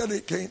 he said,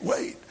 it can't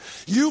wait.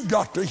 You've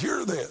got to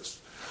hear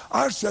this.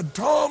 I said,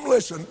 Tom,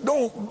 listen,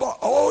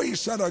 he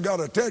said, I got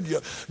to tell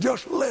you,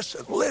 just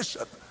listen.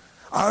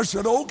 I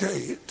said,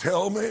 okay,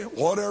 tell me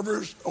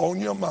whatever's on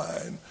your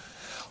mind.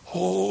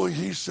 Oh,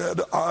 he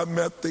said, I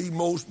met the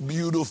most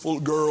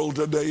beautiful girl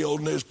today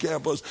on this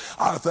campus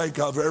I think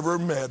I've ever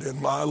met in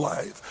my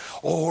life.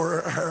 Oh,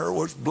 her hair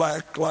was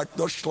black like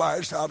the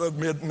slice out of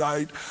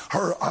midnight.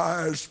 Her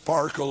eyes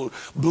sparkled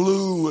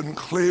blue and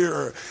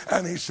clear.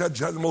 And he said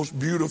she had the most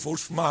beautiful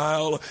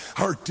smile.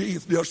 Her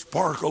teeth just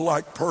sparkled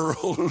like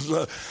pearls.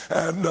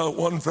 And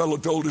one fellow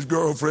told his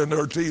girlfriend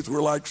her teeth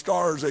were like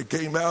stars. They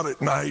came out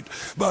at night.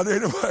 But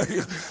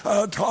anyway,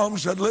 Tom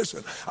said,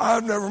 listen,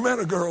 I've never met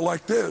a girl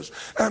like this.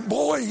 And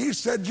boy, he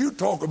said, you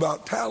talk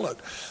about talent.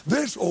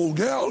 This old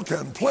gal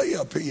can play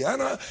a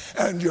piano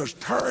and just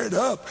tear it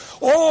up.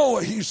 Oh,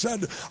 he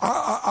said,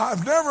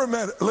 I've never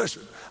met it.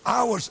 Listen,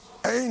 I was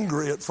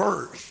angry at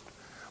first,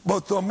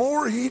 but the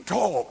more he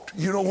talked,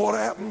 you know what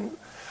happened?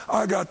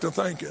 I got to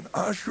thinking,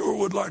 I sure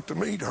would like to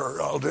meet her,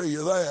 I'll tell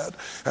you that.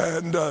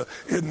 And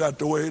isn't that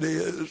the way it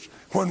is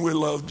when we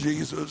love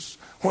Jesus?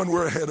 When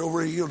we're head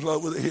over heels in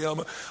love with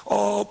him,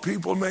 all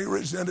people may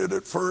resent it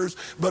at first,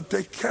 but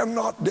they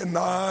cannot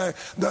deny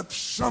that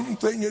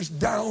something is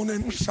down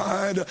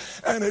inside,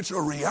 and it's a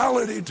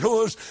reality to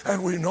us,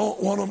 and we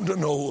don't want them to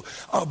know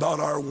about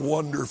our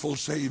wonderful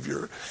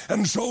Savior.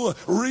 And so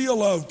real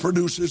love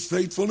produces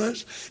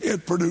faithfulness.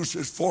 It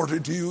produces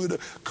fortitude,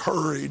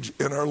 courage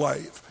in our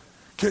life.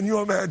 Can you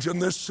imagine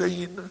this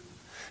scene?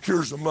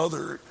 Here's a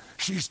mother.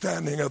 She's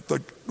standing at the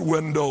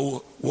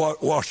window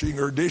washing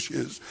her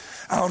dishes.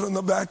 Out in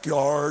the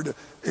backyard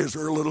is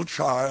her little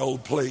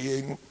child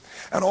playing.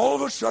 And all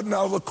of a sudden,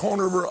 out of the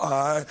corner of her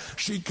eye,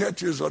 she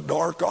catches a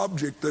dark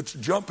object that's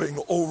jumping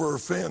over a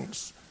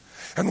fence.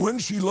 And when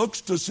she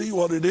looks to see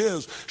what it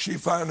is, she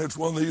finds it's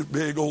one of these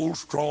big old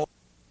strong.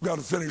 Got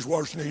to finish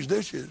washing these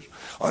dishes.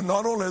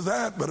 Not only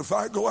that, but if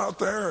I go out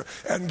there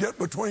and get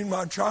between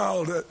my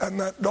child and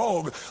that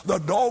dog, the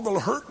dog will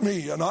hurt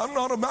me, and I'm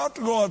not about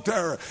to go out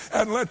there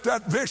and let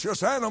that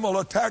vicious animal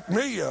attack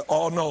me.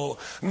 Oh no,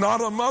 not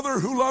a mother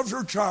who loves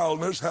her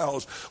child in this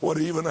house would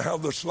even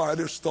have the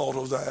slightest thought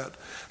of that.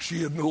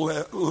 She'd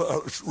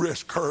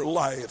risk her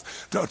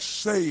life to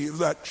save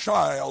that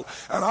child.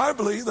 And I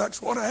believe that's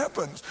what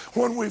happens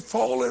when we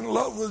fall in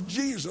love with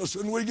Jesus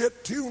and we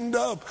get tuned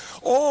up.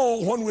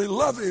 Oh, when we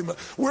love him,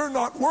 we're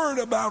not worried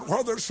about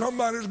whether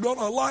somebody's going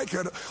to like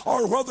it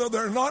or whether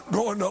they're not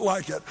going to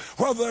like it,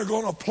 whether they're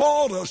going to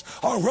applaud us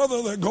or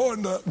whether they're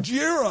going to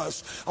jeer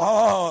us.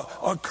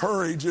 A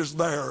courage is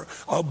there,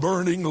 a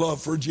burning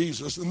love for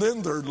Jesus. And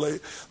then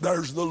thirdly,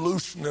 there's the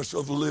looseness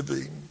of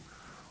living.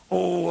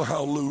 Oh,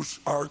 how loose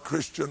our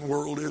Christian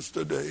world is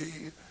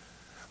today.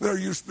 There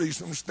used to be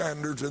some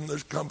standards in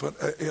this company,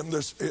 in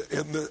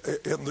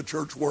the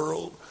church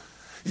world.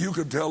 You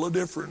could tell a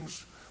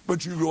difference.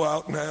 But you go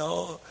out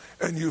now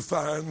and you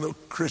find the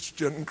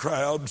Christian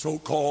crowd,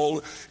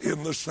 so-called,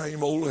 in the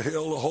same old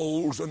hell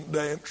holes and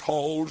dance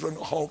halls and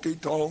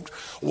honky-tonks,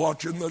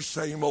 watching the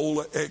same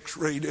old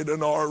X-rated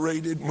and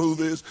R-rated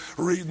movies,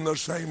 reading the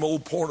same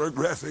old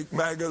pornographic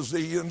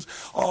magazines.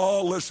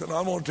 Oh, listen,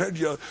 I'm going to tell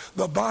you,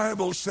 the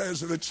Bible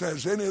says, if it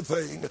says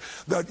anything,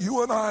 that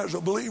you and I as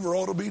a believer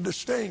ought to be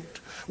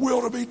distinct. We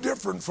ought to be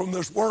different from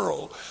this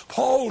world.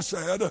 Paul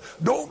said,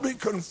 don't be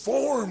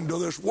conformed to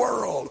this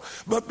world,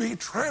 but be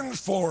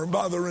transformed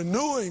by the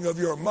renewing of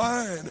your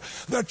mind,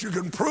 that you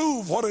can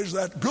prove what is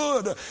that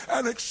good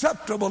and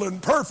acceptable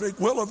and perfect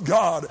will of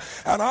God.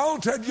 And I'll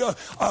tell you,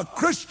 a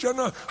Christian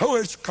who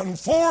is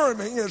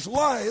conforming his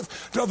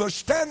life to the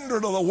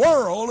standard of the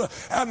world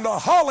and to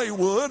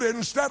Hollywood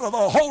instead of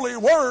the Holy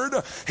Word,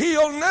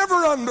 he'll never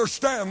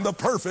understand the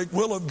perfect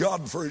will of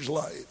God for his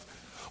life.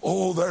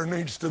 Oh, there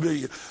needs to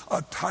be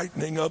a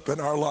tightening up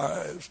in our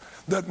lives,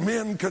 that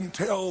men can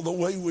tell the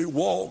way we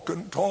walk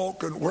and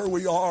talk and where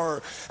we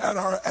are and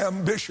our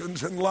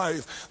ambitions in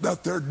life,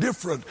 that they're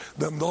different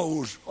than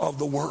those of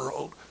the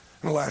world.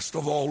 And last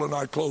of all, and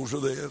I close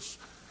with this,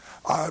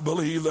 I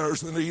believe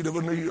there's a need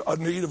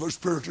of a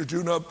spiritual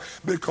tune-up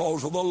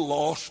because of the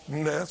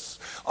lostness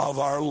of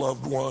our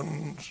loved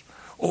ones.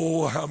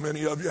 Oh, how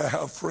many of you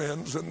have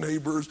friends and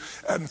neighbors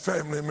and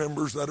family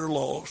members that are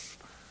lost?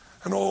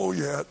 And oh,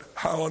 yet,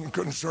 how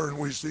unconcerned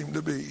we seem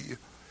to be.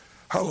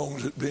 How long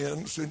has it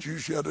been since you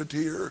shed a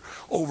tear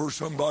over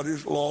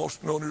somebody's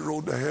lost and on his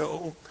road to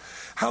hell?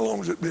 How long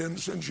has it been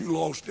since you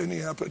lost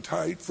any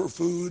appetite for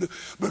food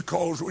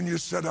because when you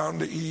sat down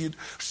to eat,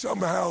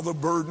 somehow the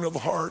burden of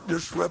heart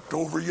just swept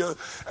over you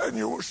and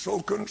you were so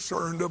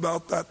concerned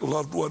about that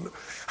loved one?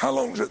 How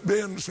long has it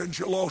been since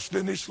you lost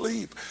any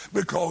sleep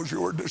because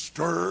you were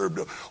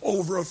disturbed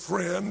over a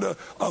friend,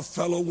 a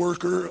fellow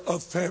worker, a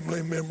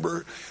family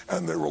member,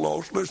 and they were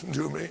lost? Listen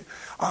to me.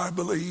 I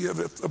believe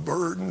if the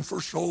burden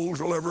for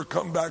souls will ever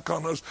come back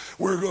on us,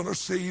 we're going to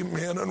see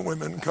men and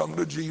women come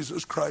to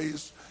Jesus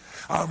Christ.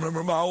 I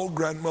remember my old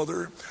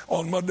grandmother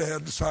on my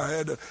dad's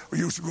side. We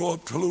used to go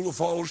up to Lula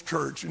Falls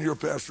Church, and your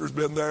pastor's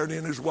been there, and he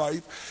and his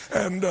wife.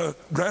 And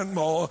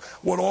Grandma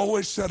would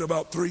always sit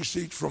about 3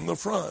 seats from the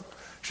front.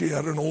 She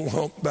had an old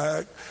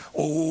humpback,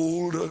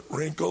 old,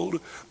 wrinkled,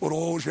 but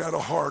oh, she had a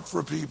heart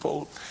for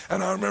people.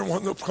 And I remember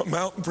when the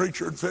mountain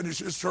preacher had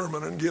finished his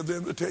sermon and give the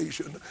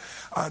invitation,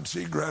 I'd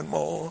see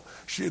Grandma.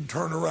 She'd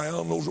turn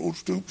around, those old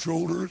stooped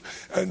shoulders,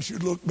 and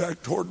she'd look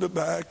back toward the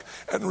back,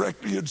 and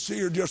directly you'd see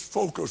her just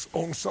focus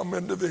on some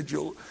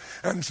individual.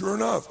 And sure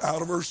enough,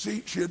 out of her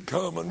seat, she'd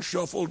come and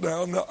shuffle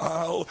down the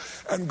aisle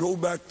and go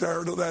back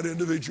there to that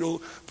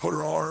individual, put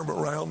her arm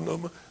around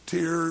them,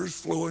 tears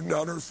flowing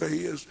down her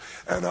face,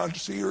 and I'd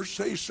see her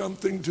say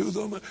something to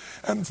them,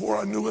 and before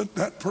I knew it,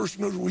 that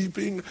person was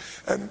weeping,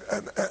 and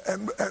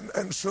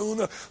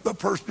soon the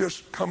person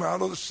just come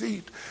out of the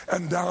seat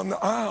and down the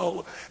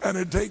aisle, and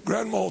it'd take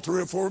Grandma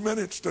 3 or 4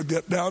 minutes to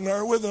get down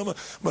there with them,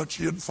 but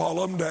she'd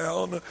follow them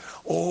down.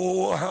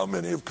 Oh, how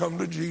many have come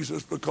to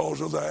Jesus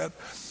because of that?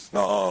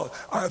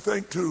 I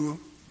think too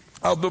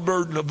of the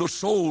burden of the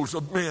souls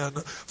of men,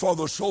 for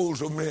the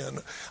souls of men.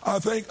 I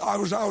think I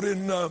was out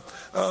in,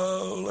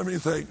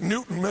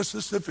 Newton,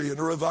 Mississippi in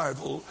a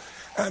revival.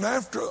 And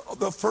after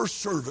the first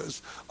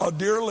service, a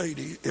dear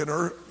lady in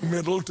her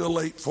middle to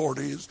late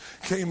 40s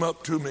came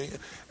up to me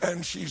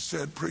and she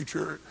said,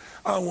 "Preacher,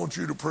 I want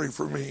you to pray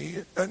for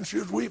me." And she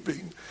was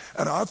weeping.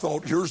 And I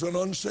thought, here's an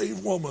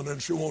unsaved woman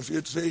and she wants to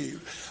get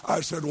saved.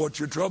 I said, "What's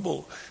your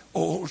trouble?"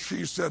 Oh,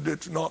 she said,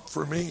 "It's not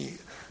for me."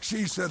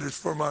 She said, "It's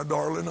for my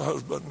darling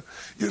husband.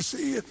 You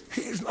see,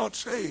 he's not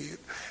saved."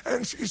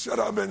 And she said,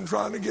 "I've been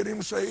trying to get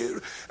him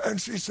saved."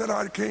 And she said,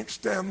 "I can't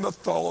stand the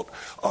thought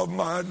of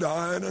my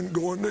dying and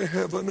going to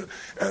heaven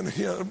and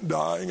him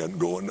dying and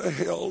going to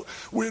hell.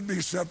 We'd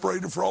be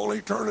separated for all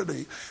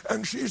eternity."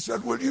 And she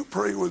said, "Will you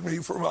pray with me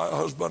for my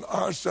husband?"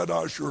 I said,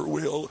 "I sure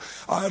will."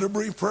 I had a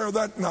brief prayer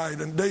that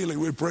night, and daily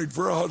we prayed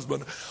for her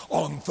husband.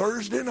 On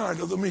Thursday night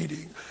of the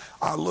meeting,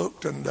 I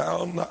looked, and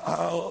down the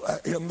aisle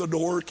in the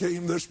door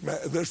came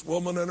this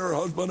woman and her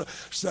husband,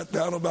 sat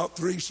down about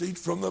 3 seats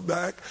from the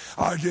back.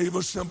 I gave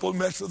a simple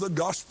message of the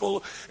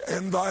gospel,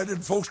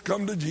 invited folks to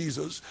come to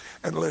Jesus.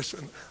 And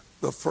listen,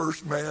 the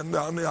first man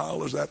down the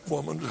aisle is that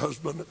woman's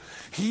husband.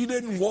 He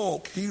didn't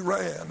walk, he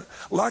ran,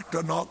 like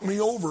to knock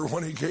me over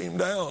when he came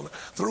down,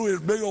 threw his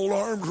big old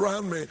arms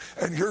around me,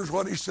 and here's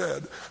what he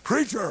said.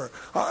 "Preacher,"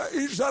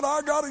 he said,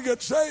 "I got to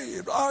get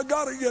saved. I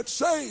got to get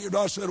saved."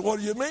 I said,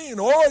 "What do you mean?"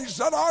 "Oh," he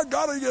said, "I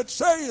got to get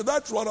saved.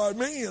 That's what I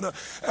mean."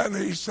 And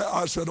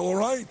I said, "All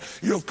right,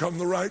 you've come to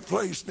the right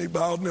place." And he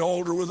bowed in the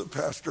altar with the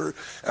pastor,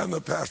 and the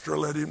pastor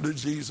led him to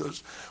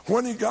Jesus.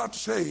 When he got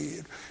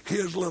saved,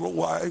 his little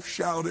wife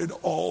shouted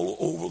all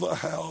over the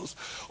house.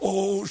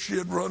 Oh, she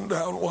had run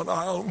down one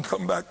aisle and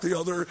come back the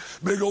other,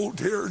 big old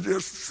tears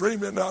just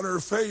streaming down her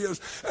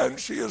face, and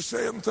she is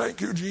saying,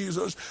 "Thank you,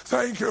 Jesus.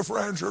 Thank you for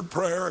answered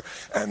prayer."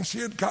 And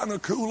she'd kind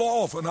of cool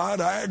off, and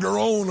I'd ag her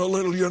on a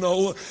little, you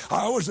know.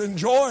 I was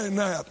enjoying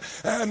that,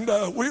 and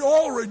we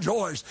all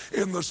rejoiced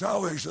in the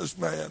salvation of this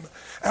man.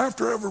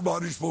 After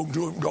everybody spoke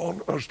to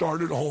him,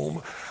 started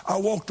home, I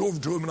walked over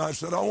to him and I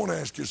said, "I want to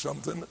ask you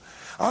something.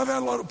 I've had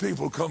a lot of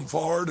people come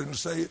forward and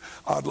say,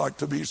 I'd like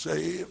to be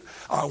saved.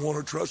 I want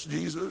to trust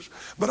Jesus."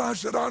 But I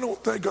said, "I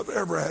don't think I've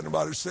ever had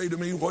anybody say to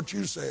me what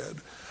you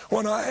said.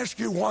 When I asked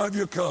you, why have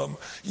you come?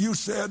 You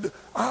said,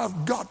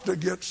 I've got to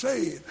get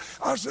saved."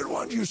 I said,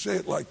 "Why did you say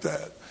it like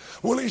that?"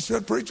 Well, he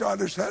said, "Preacher, I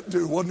just had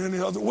to. It wasn't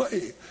any other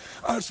way."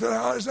 I said,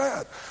 "How is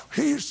that?"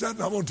 He said,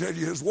 and I'm going to tell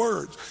you his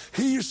words.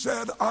 He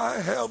said, "I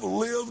have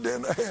lived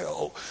in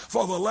hell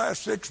for the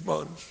last 6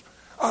 months."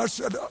 I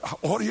said,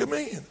 "What do you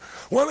mean?"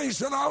 Well, he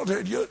said, "I'll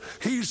tell you."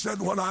 He said,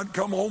 "When I'd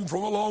come home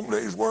from a long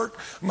day's work,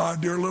 my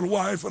dear little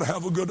wife would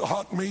have a good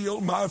hot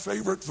meal, my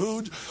favorite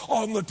foods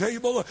on the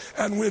table,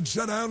 and we'd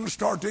sit down and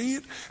start to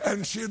eat,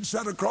 and she'd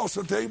sit across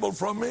the table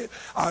from me.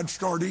 I'd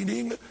start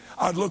eating.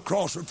 I'd look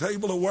across the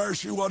table to where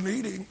she wasn't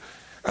eating,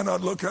 and I'd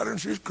look at her and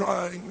she's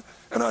crying,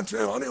 and I'd say,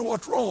 'Honey,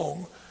 what's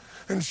wrong?'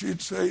 And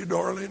she'd say,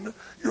 darling,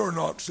 you're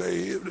not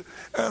saved,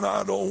 and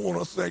I don't want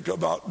to think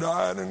about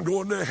dying and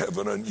going to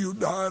heaven and you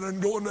dying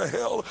and going to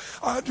hell.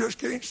 I just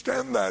can't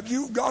stand that.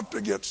 You've got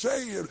to get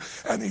saved.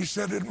 And he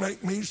said it'd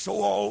make me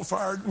so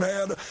all-fired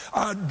mad,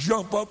 I'd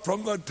jump up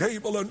from the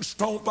table and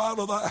stomp out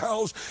of the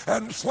house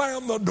and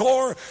slam the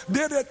door.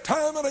 Did it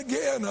time and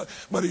again.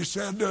 But he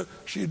said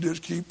she'd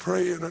just keep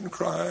praying and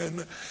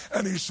crying.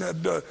 And he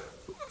said,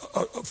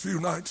 a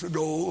few nights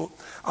ago,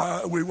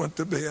 we went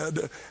to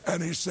bed,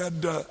 and he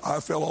said,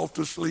 I fell off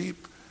to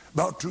sleep.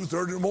 About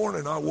 2:30 in the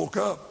morning, I woke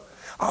up.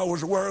 I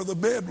was aware the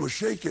bed was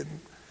shaking,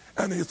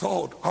 and he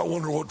thought, I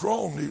wonder what's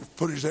wrong. He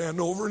put his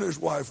hand over, and his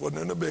wife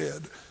wasn't in the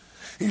bed.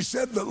 He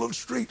said the little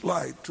street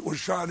light was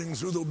shining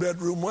through the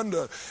bedroom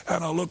window,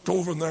 and I looked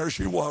over, and there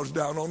she was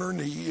down on her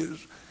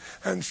knees.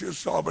 And she's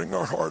sobbing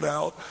her heart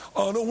out,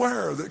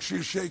 unaware that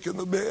she's shaking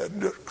the bed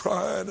and just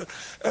crying.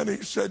 And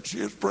he said she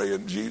is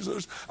praying,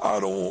 Jesus,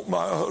 I don't want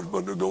my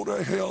husband to go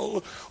to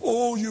hell.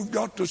 Oh, you've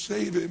got to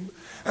save him.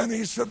 And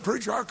he said,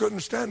 preacher, I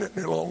couldn't stand it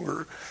any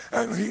longer.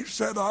 And he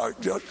said, I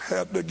just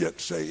had to get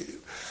saved.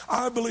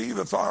 I believe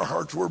if our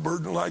hearts were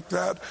burdened like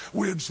that,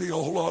 we'd see a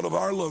whole lot of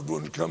our loved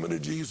ones coming to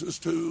Jesus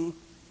too.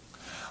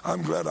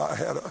 I'm glad I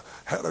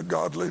had a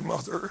godly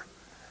mother.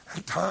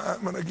 And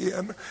time and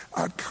again,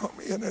 I'd come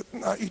in at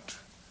night,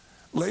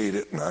 late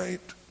at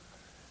night,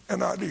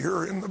 and I'd hear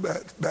her in the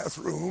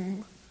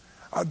bathroom.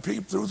 I'd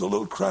peep through the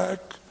little crack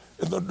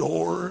in the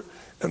door,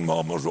 and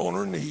Mama's on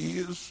her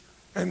knees,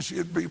 and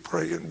she'd be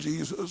praying,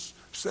 Jesus,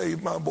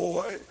 save my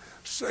boy,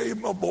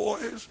 save my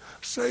boys,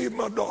 save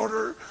my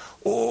daughter.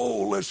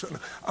 Oh, listen,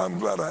 I'm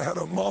glad I had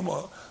a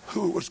mama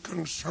who was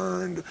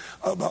concerned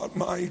about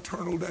my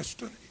eternal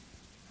destiny.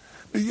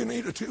 Do you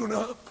need a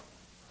tune-up?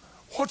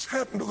 What's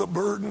happened to the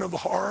burden of the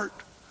heart?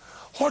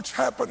 What's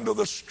happened to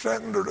the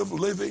standard of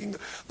living,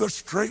 the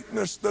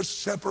straightness, the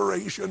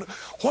separation?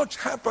 What's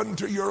happened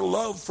to your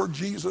love for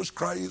Jesus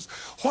Christ?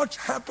 What's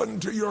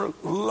happened to your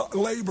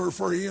labor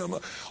for him?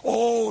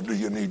 Oh, do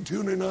you need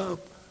tuning up?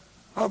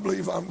 I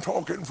believe I'm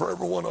talking for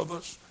every one of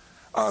us.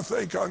 I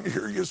think I can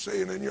hear you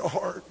saying in your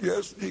heart,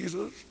 yes,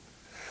 Jesus,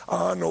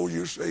 I know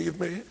you saved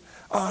me.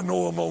 I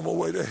know I'm on my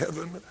way to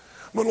heaven.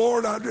 But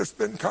Lord, I've just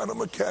been kind of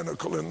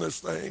mechanical in this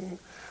thing.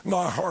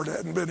 My heart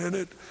hadn't been in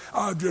it.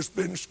 I've just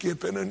been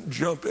skipping and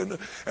jumping.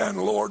 And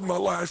Lord, my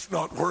life's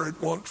not where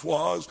it once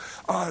was.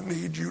 I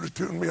need you to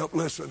tune me up.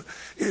 Listen,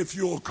 if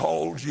you'll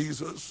call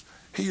Jesus,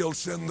 he'll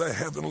send the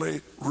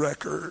heavenly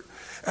wrecker,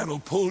 and he'll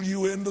pull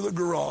you into the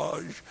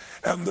garage,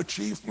 and the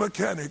chief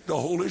mechanic, the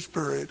Holy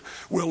Spirit,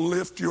 will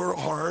lift your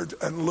heart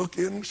and look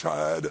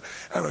inside,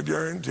 and I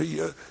guarantee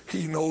you,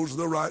 he knows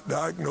the right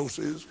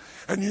diagnosis.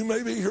 And you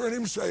may be hearing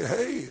him say,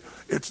 hey,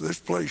 it's this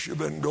place you've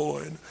been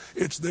going.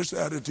 It's this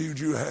attitude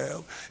you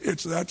have.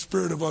 It's that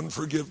spirit of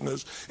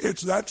unforgiveness.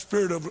 It's that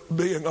spirit of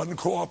being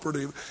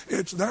uncooperative.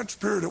 It's that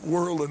spirit of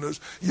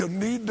worldliness. You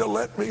need to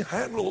let me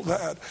handle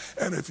that.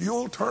 And if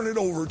you'll turn it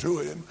over to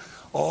him,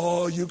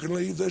 oh, you can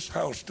leave this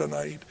house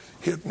tonight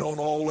hitting on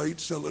all 8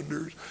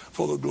 cylinders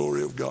for the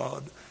glory of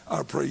God.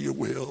 I pray you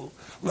will.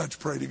 Let's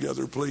pray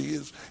together,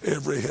 please.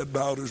 Every head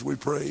bowed as we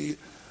pray.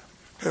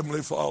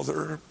 Heavenly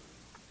Father,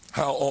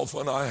 how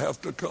often I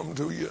have to come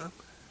to you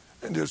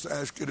and just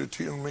ask you to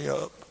tune me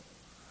up.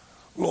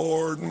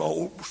 Lord, my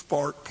old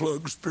spark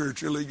plug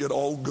spiritually get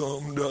all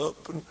gummed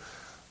up, and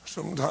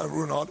sometimes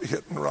we're not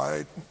hitting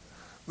right.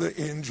 The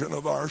engine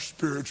of our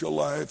spiritual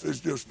life is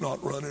just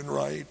not running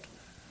right.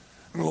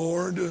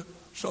 Lord,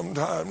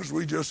 sometimes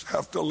we just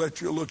have to let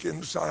you look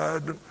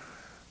inside.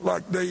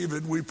 Like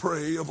David, we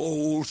pray of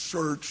old,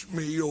 search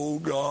me, O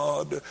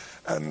God,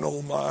 and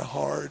know my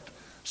heart.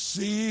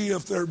 See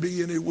if there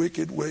be any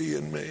wicked way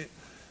in me,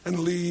 and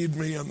lead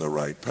me in the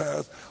right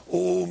path.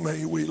 Oh,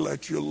 may we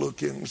let you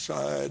look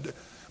inside.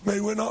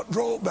 May we not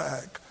draw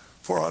back.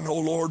 For I know,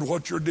 Lord,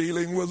 what you're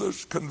dealing with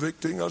us,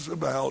 convicting us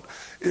about,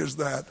 is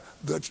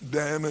that's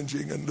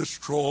damaging and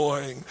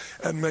destroying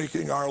and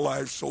making our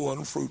life so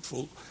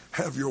unfruitful.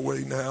 Have your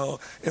way now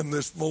in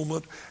this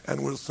moment,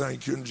 and we'll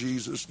thank you in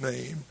Jesus'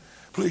 name.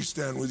 Please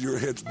stand with your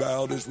heads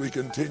bowed as we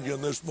continue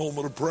in this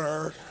moment of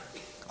prayer.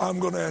 I'm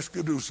going to ask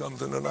you to do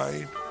something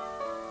tonight.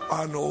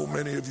 I know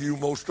many of you,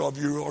 most of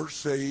you are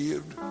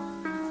saved.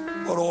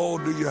 But oh,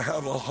 do you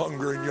have a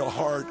hunger in your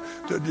heart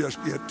to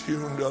just get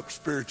tuned up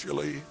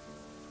spiritually?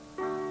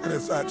 And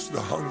if that's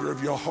the hunger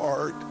of your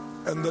heart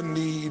and the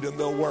need and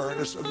the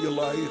awareness of your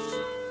life,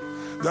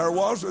 there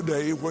was a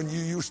day when you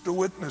used to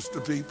witness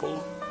to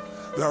people.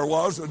 There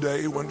was a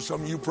day when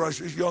some of you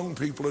precious young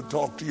people had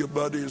talked to your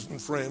buddies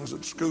and friends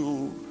at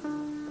school.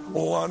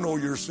 Oh, I know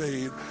you're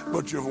saved,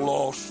 but you've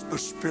lost the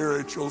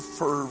spiritual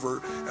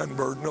fervor and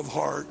burden of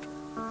heart.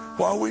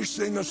 While we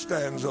sing a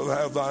stanza of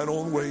Have Thine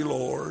Own Way,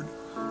 Lord,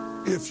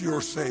 if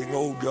you're saying,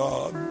 oh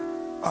God,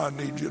 I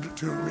need you to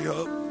tune me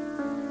up,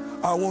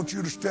 I want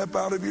you to step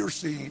out of your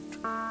seat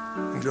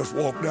and just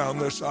walk down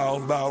this aisle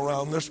and bow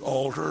around this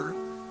altar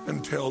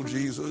and tell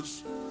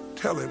Jesus,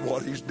 tell him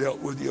what he's dealt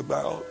with you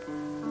about,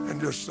 and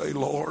just say,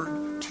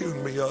 Lord,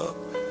 tune me up.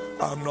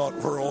 I'm not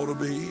where I ought to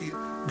be.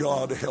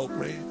 God, help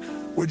me.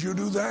 Would you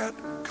do that?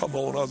 Come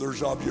on,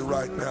 others of you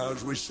right now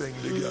as we sing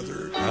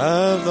together.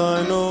 Have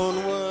thine own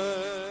way.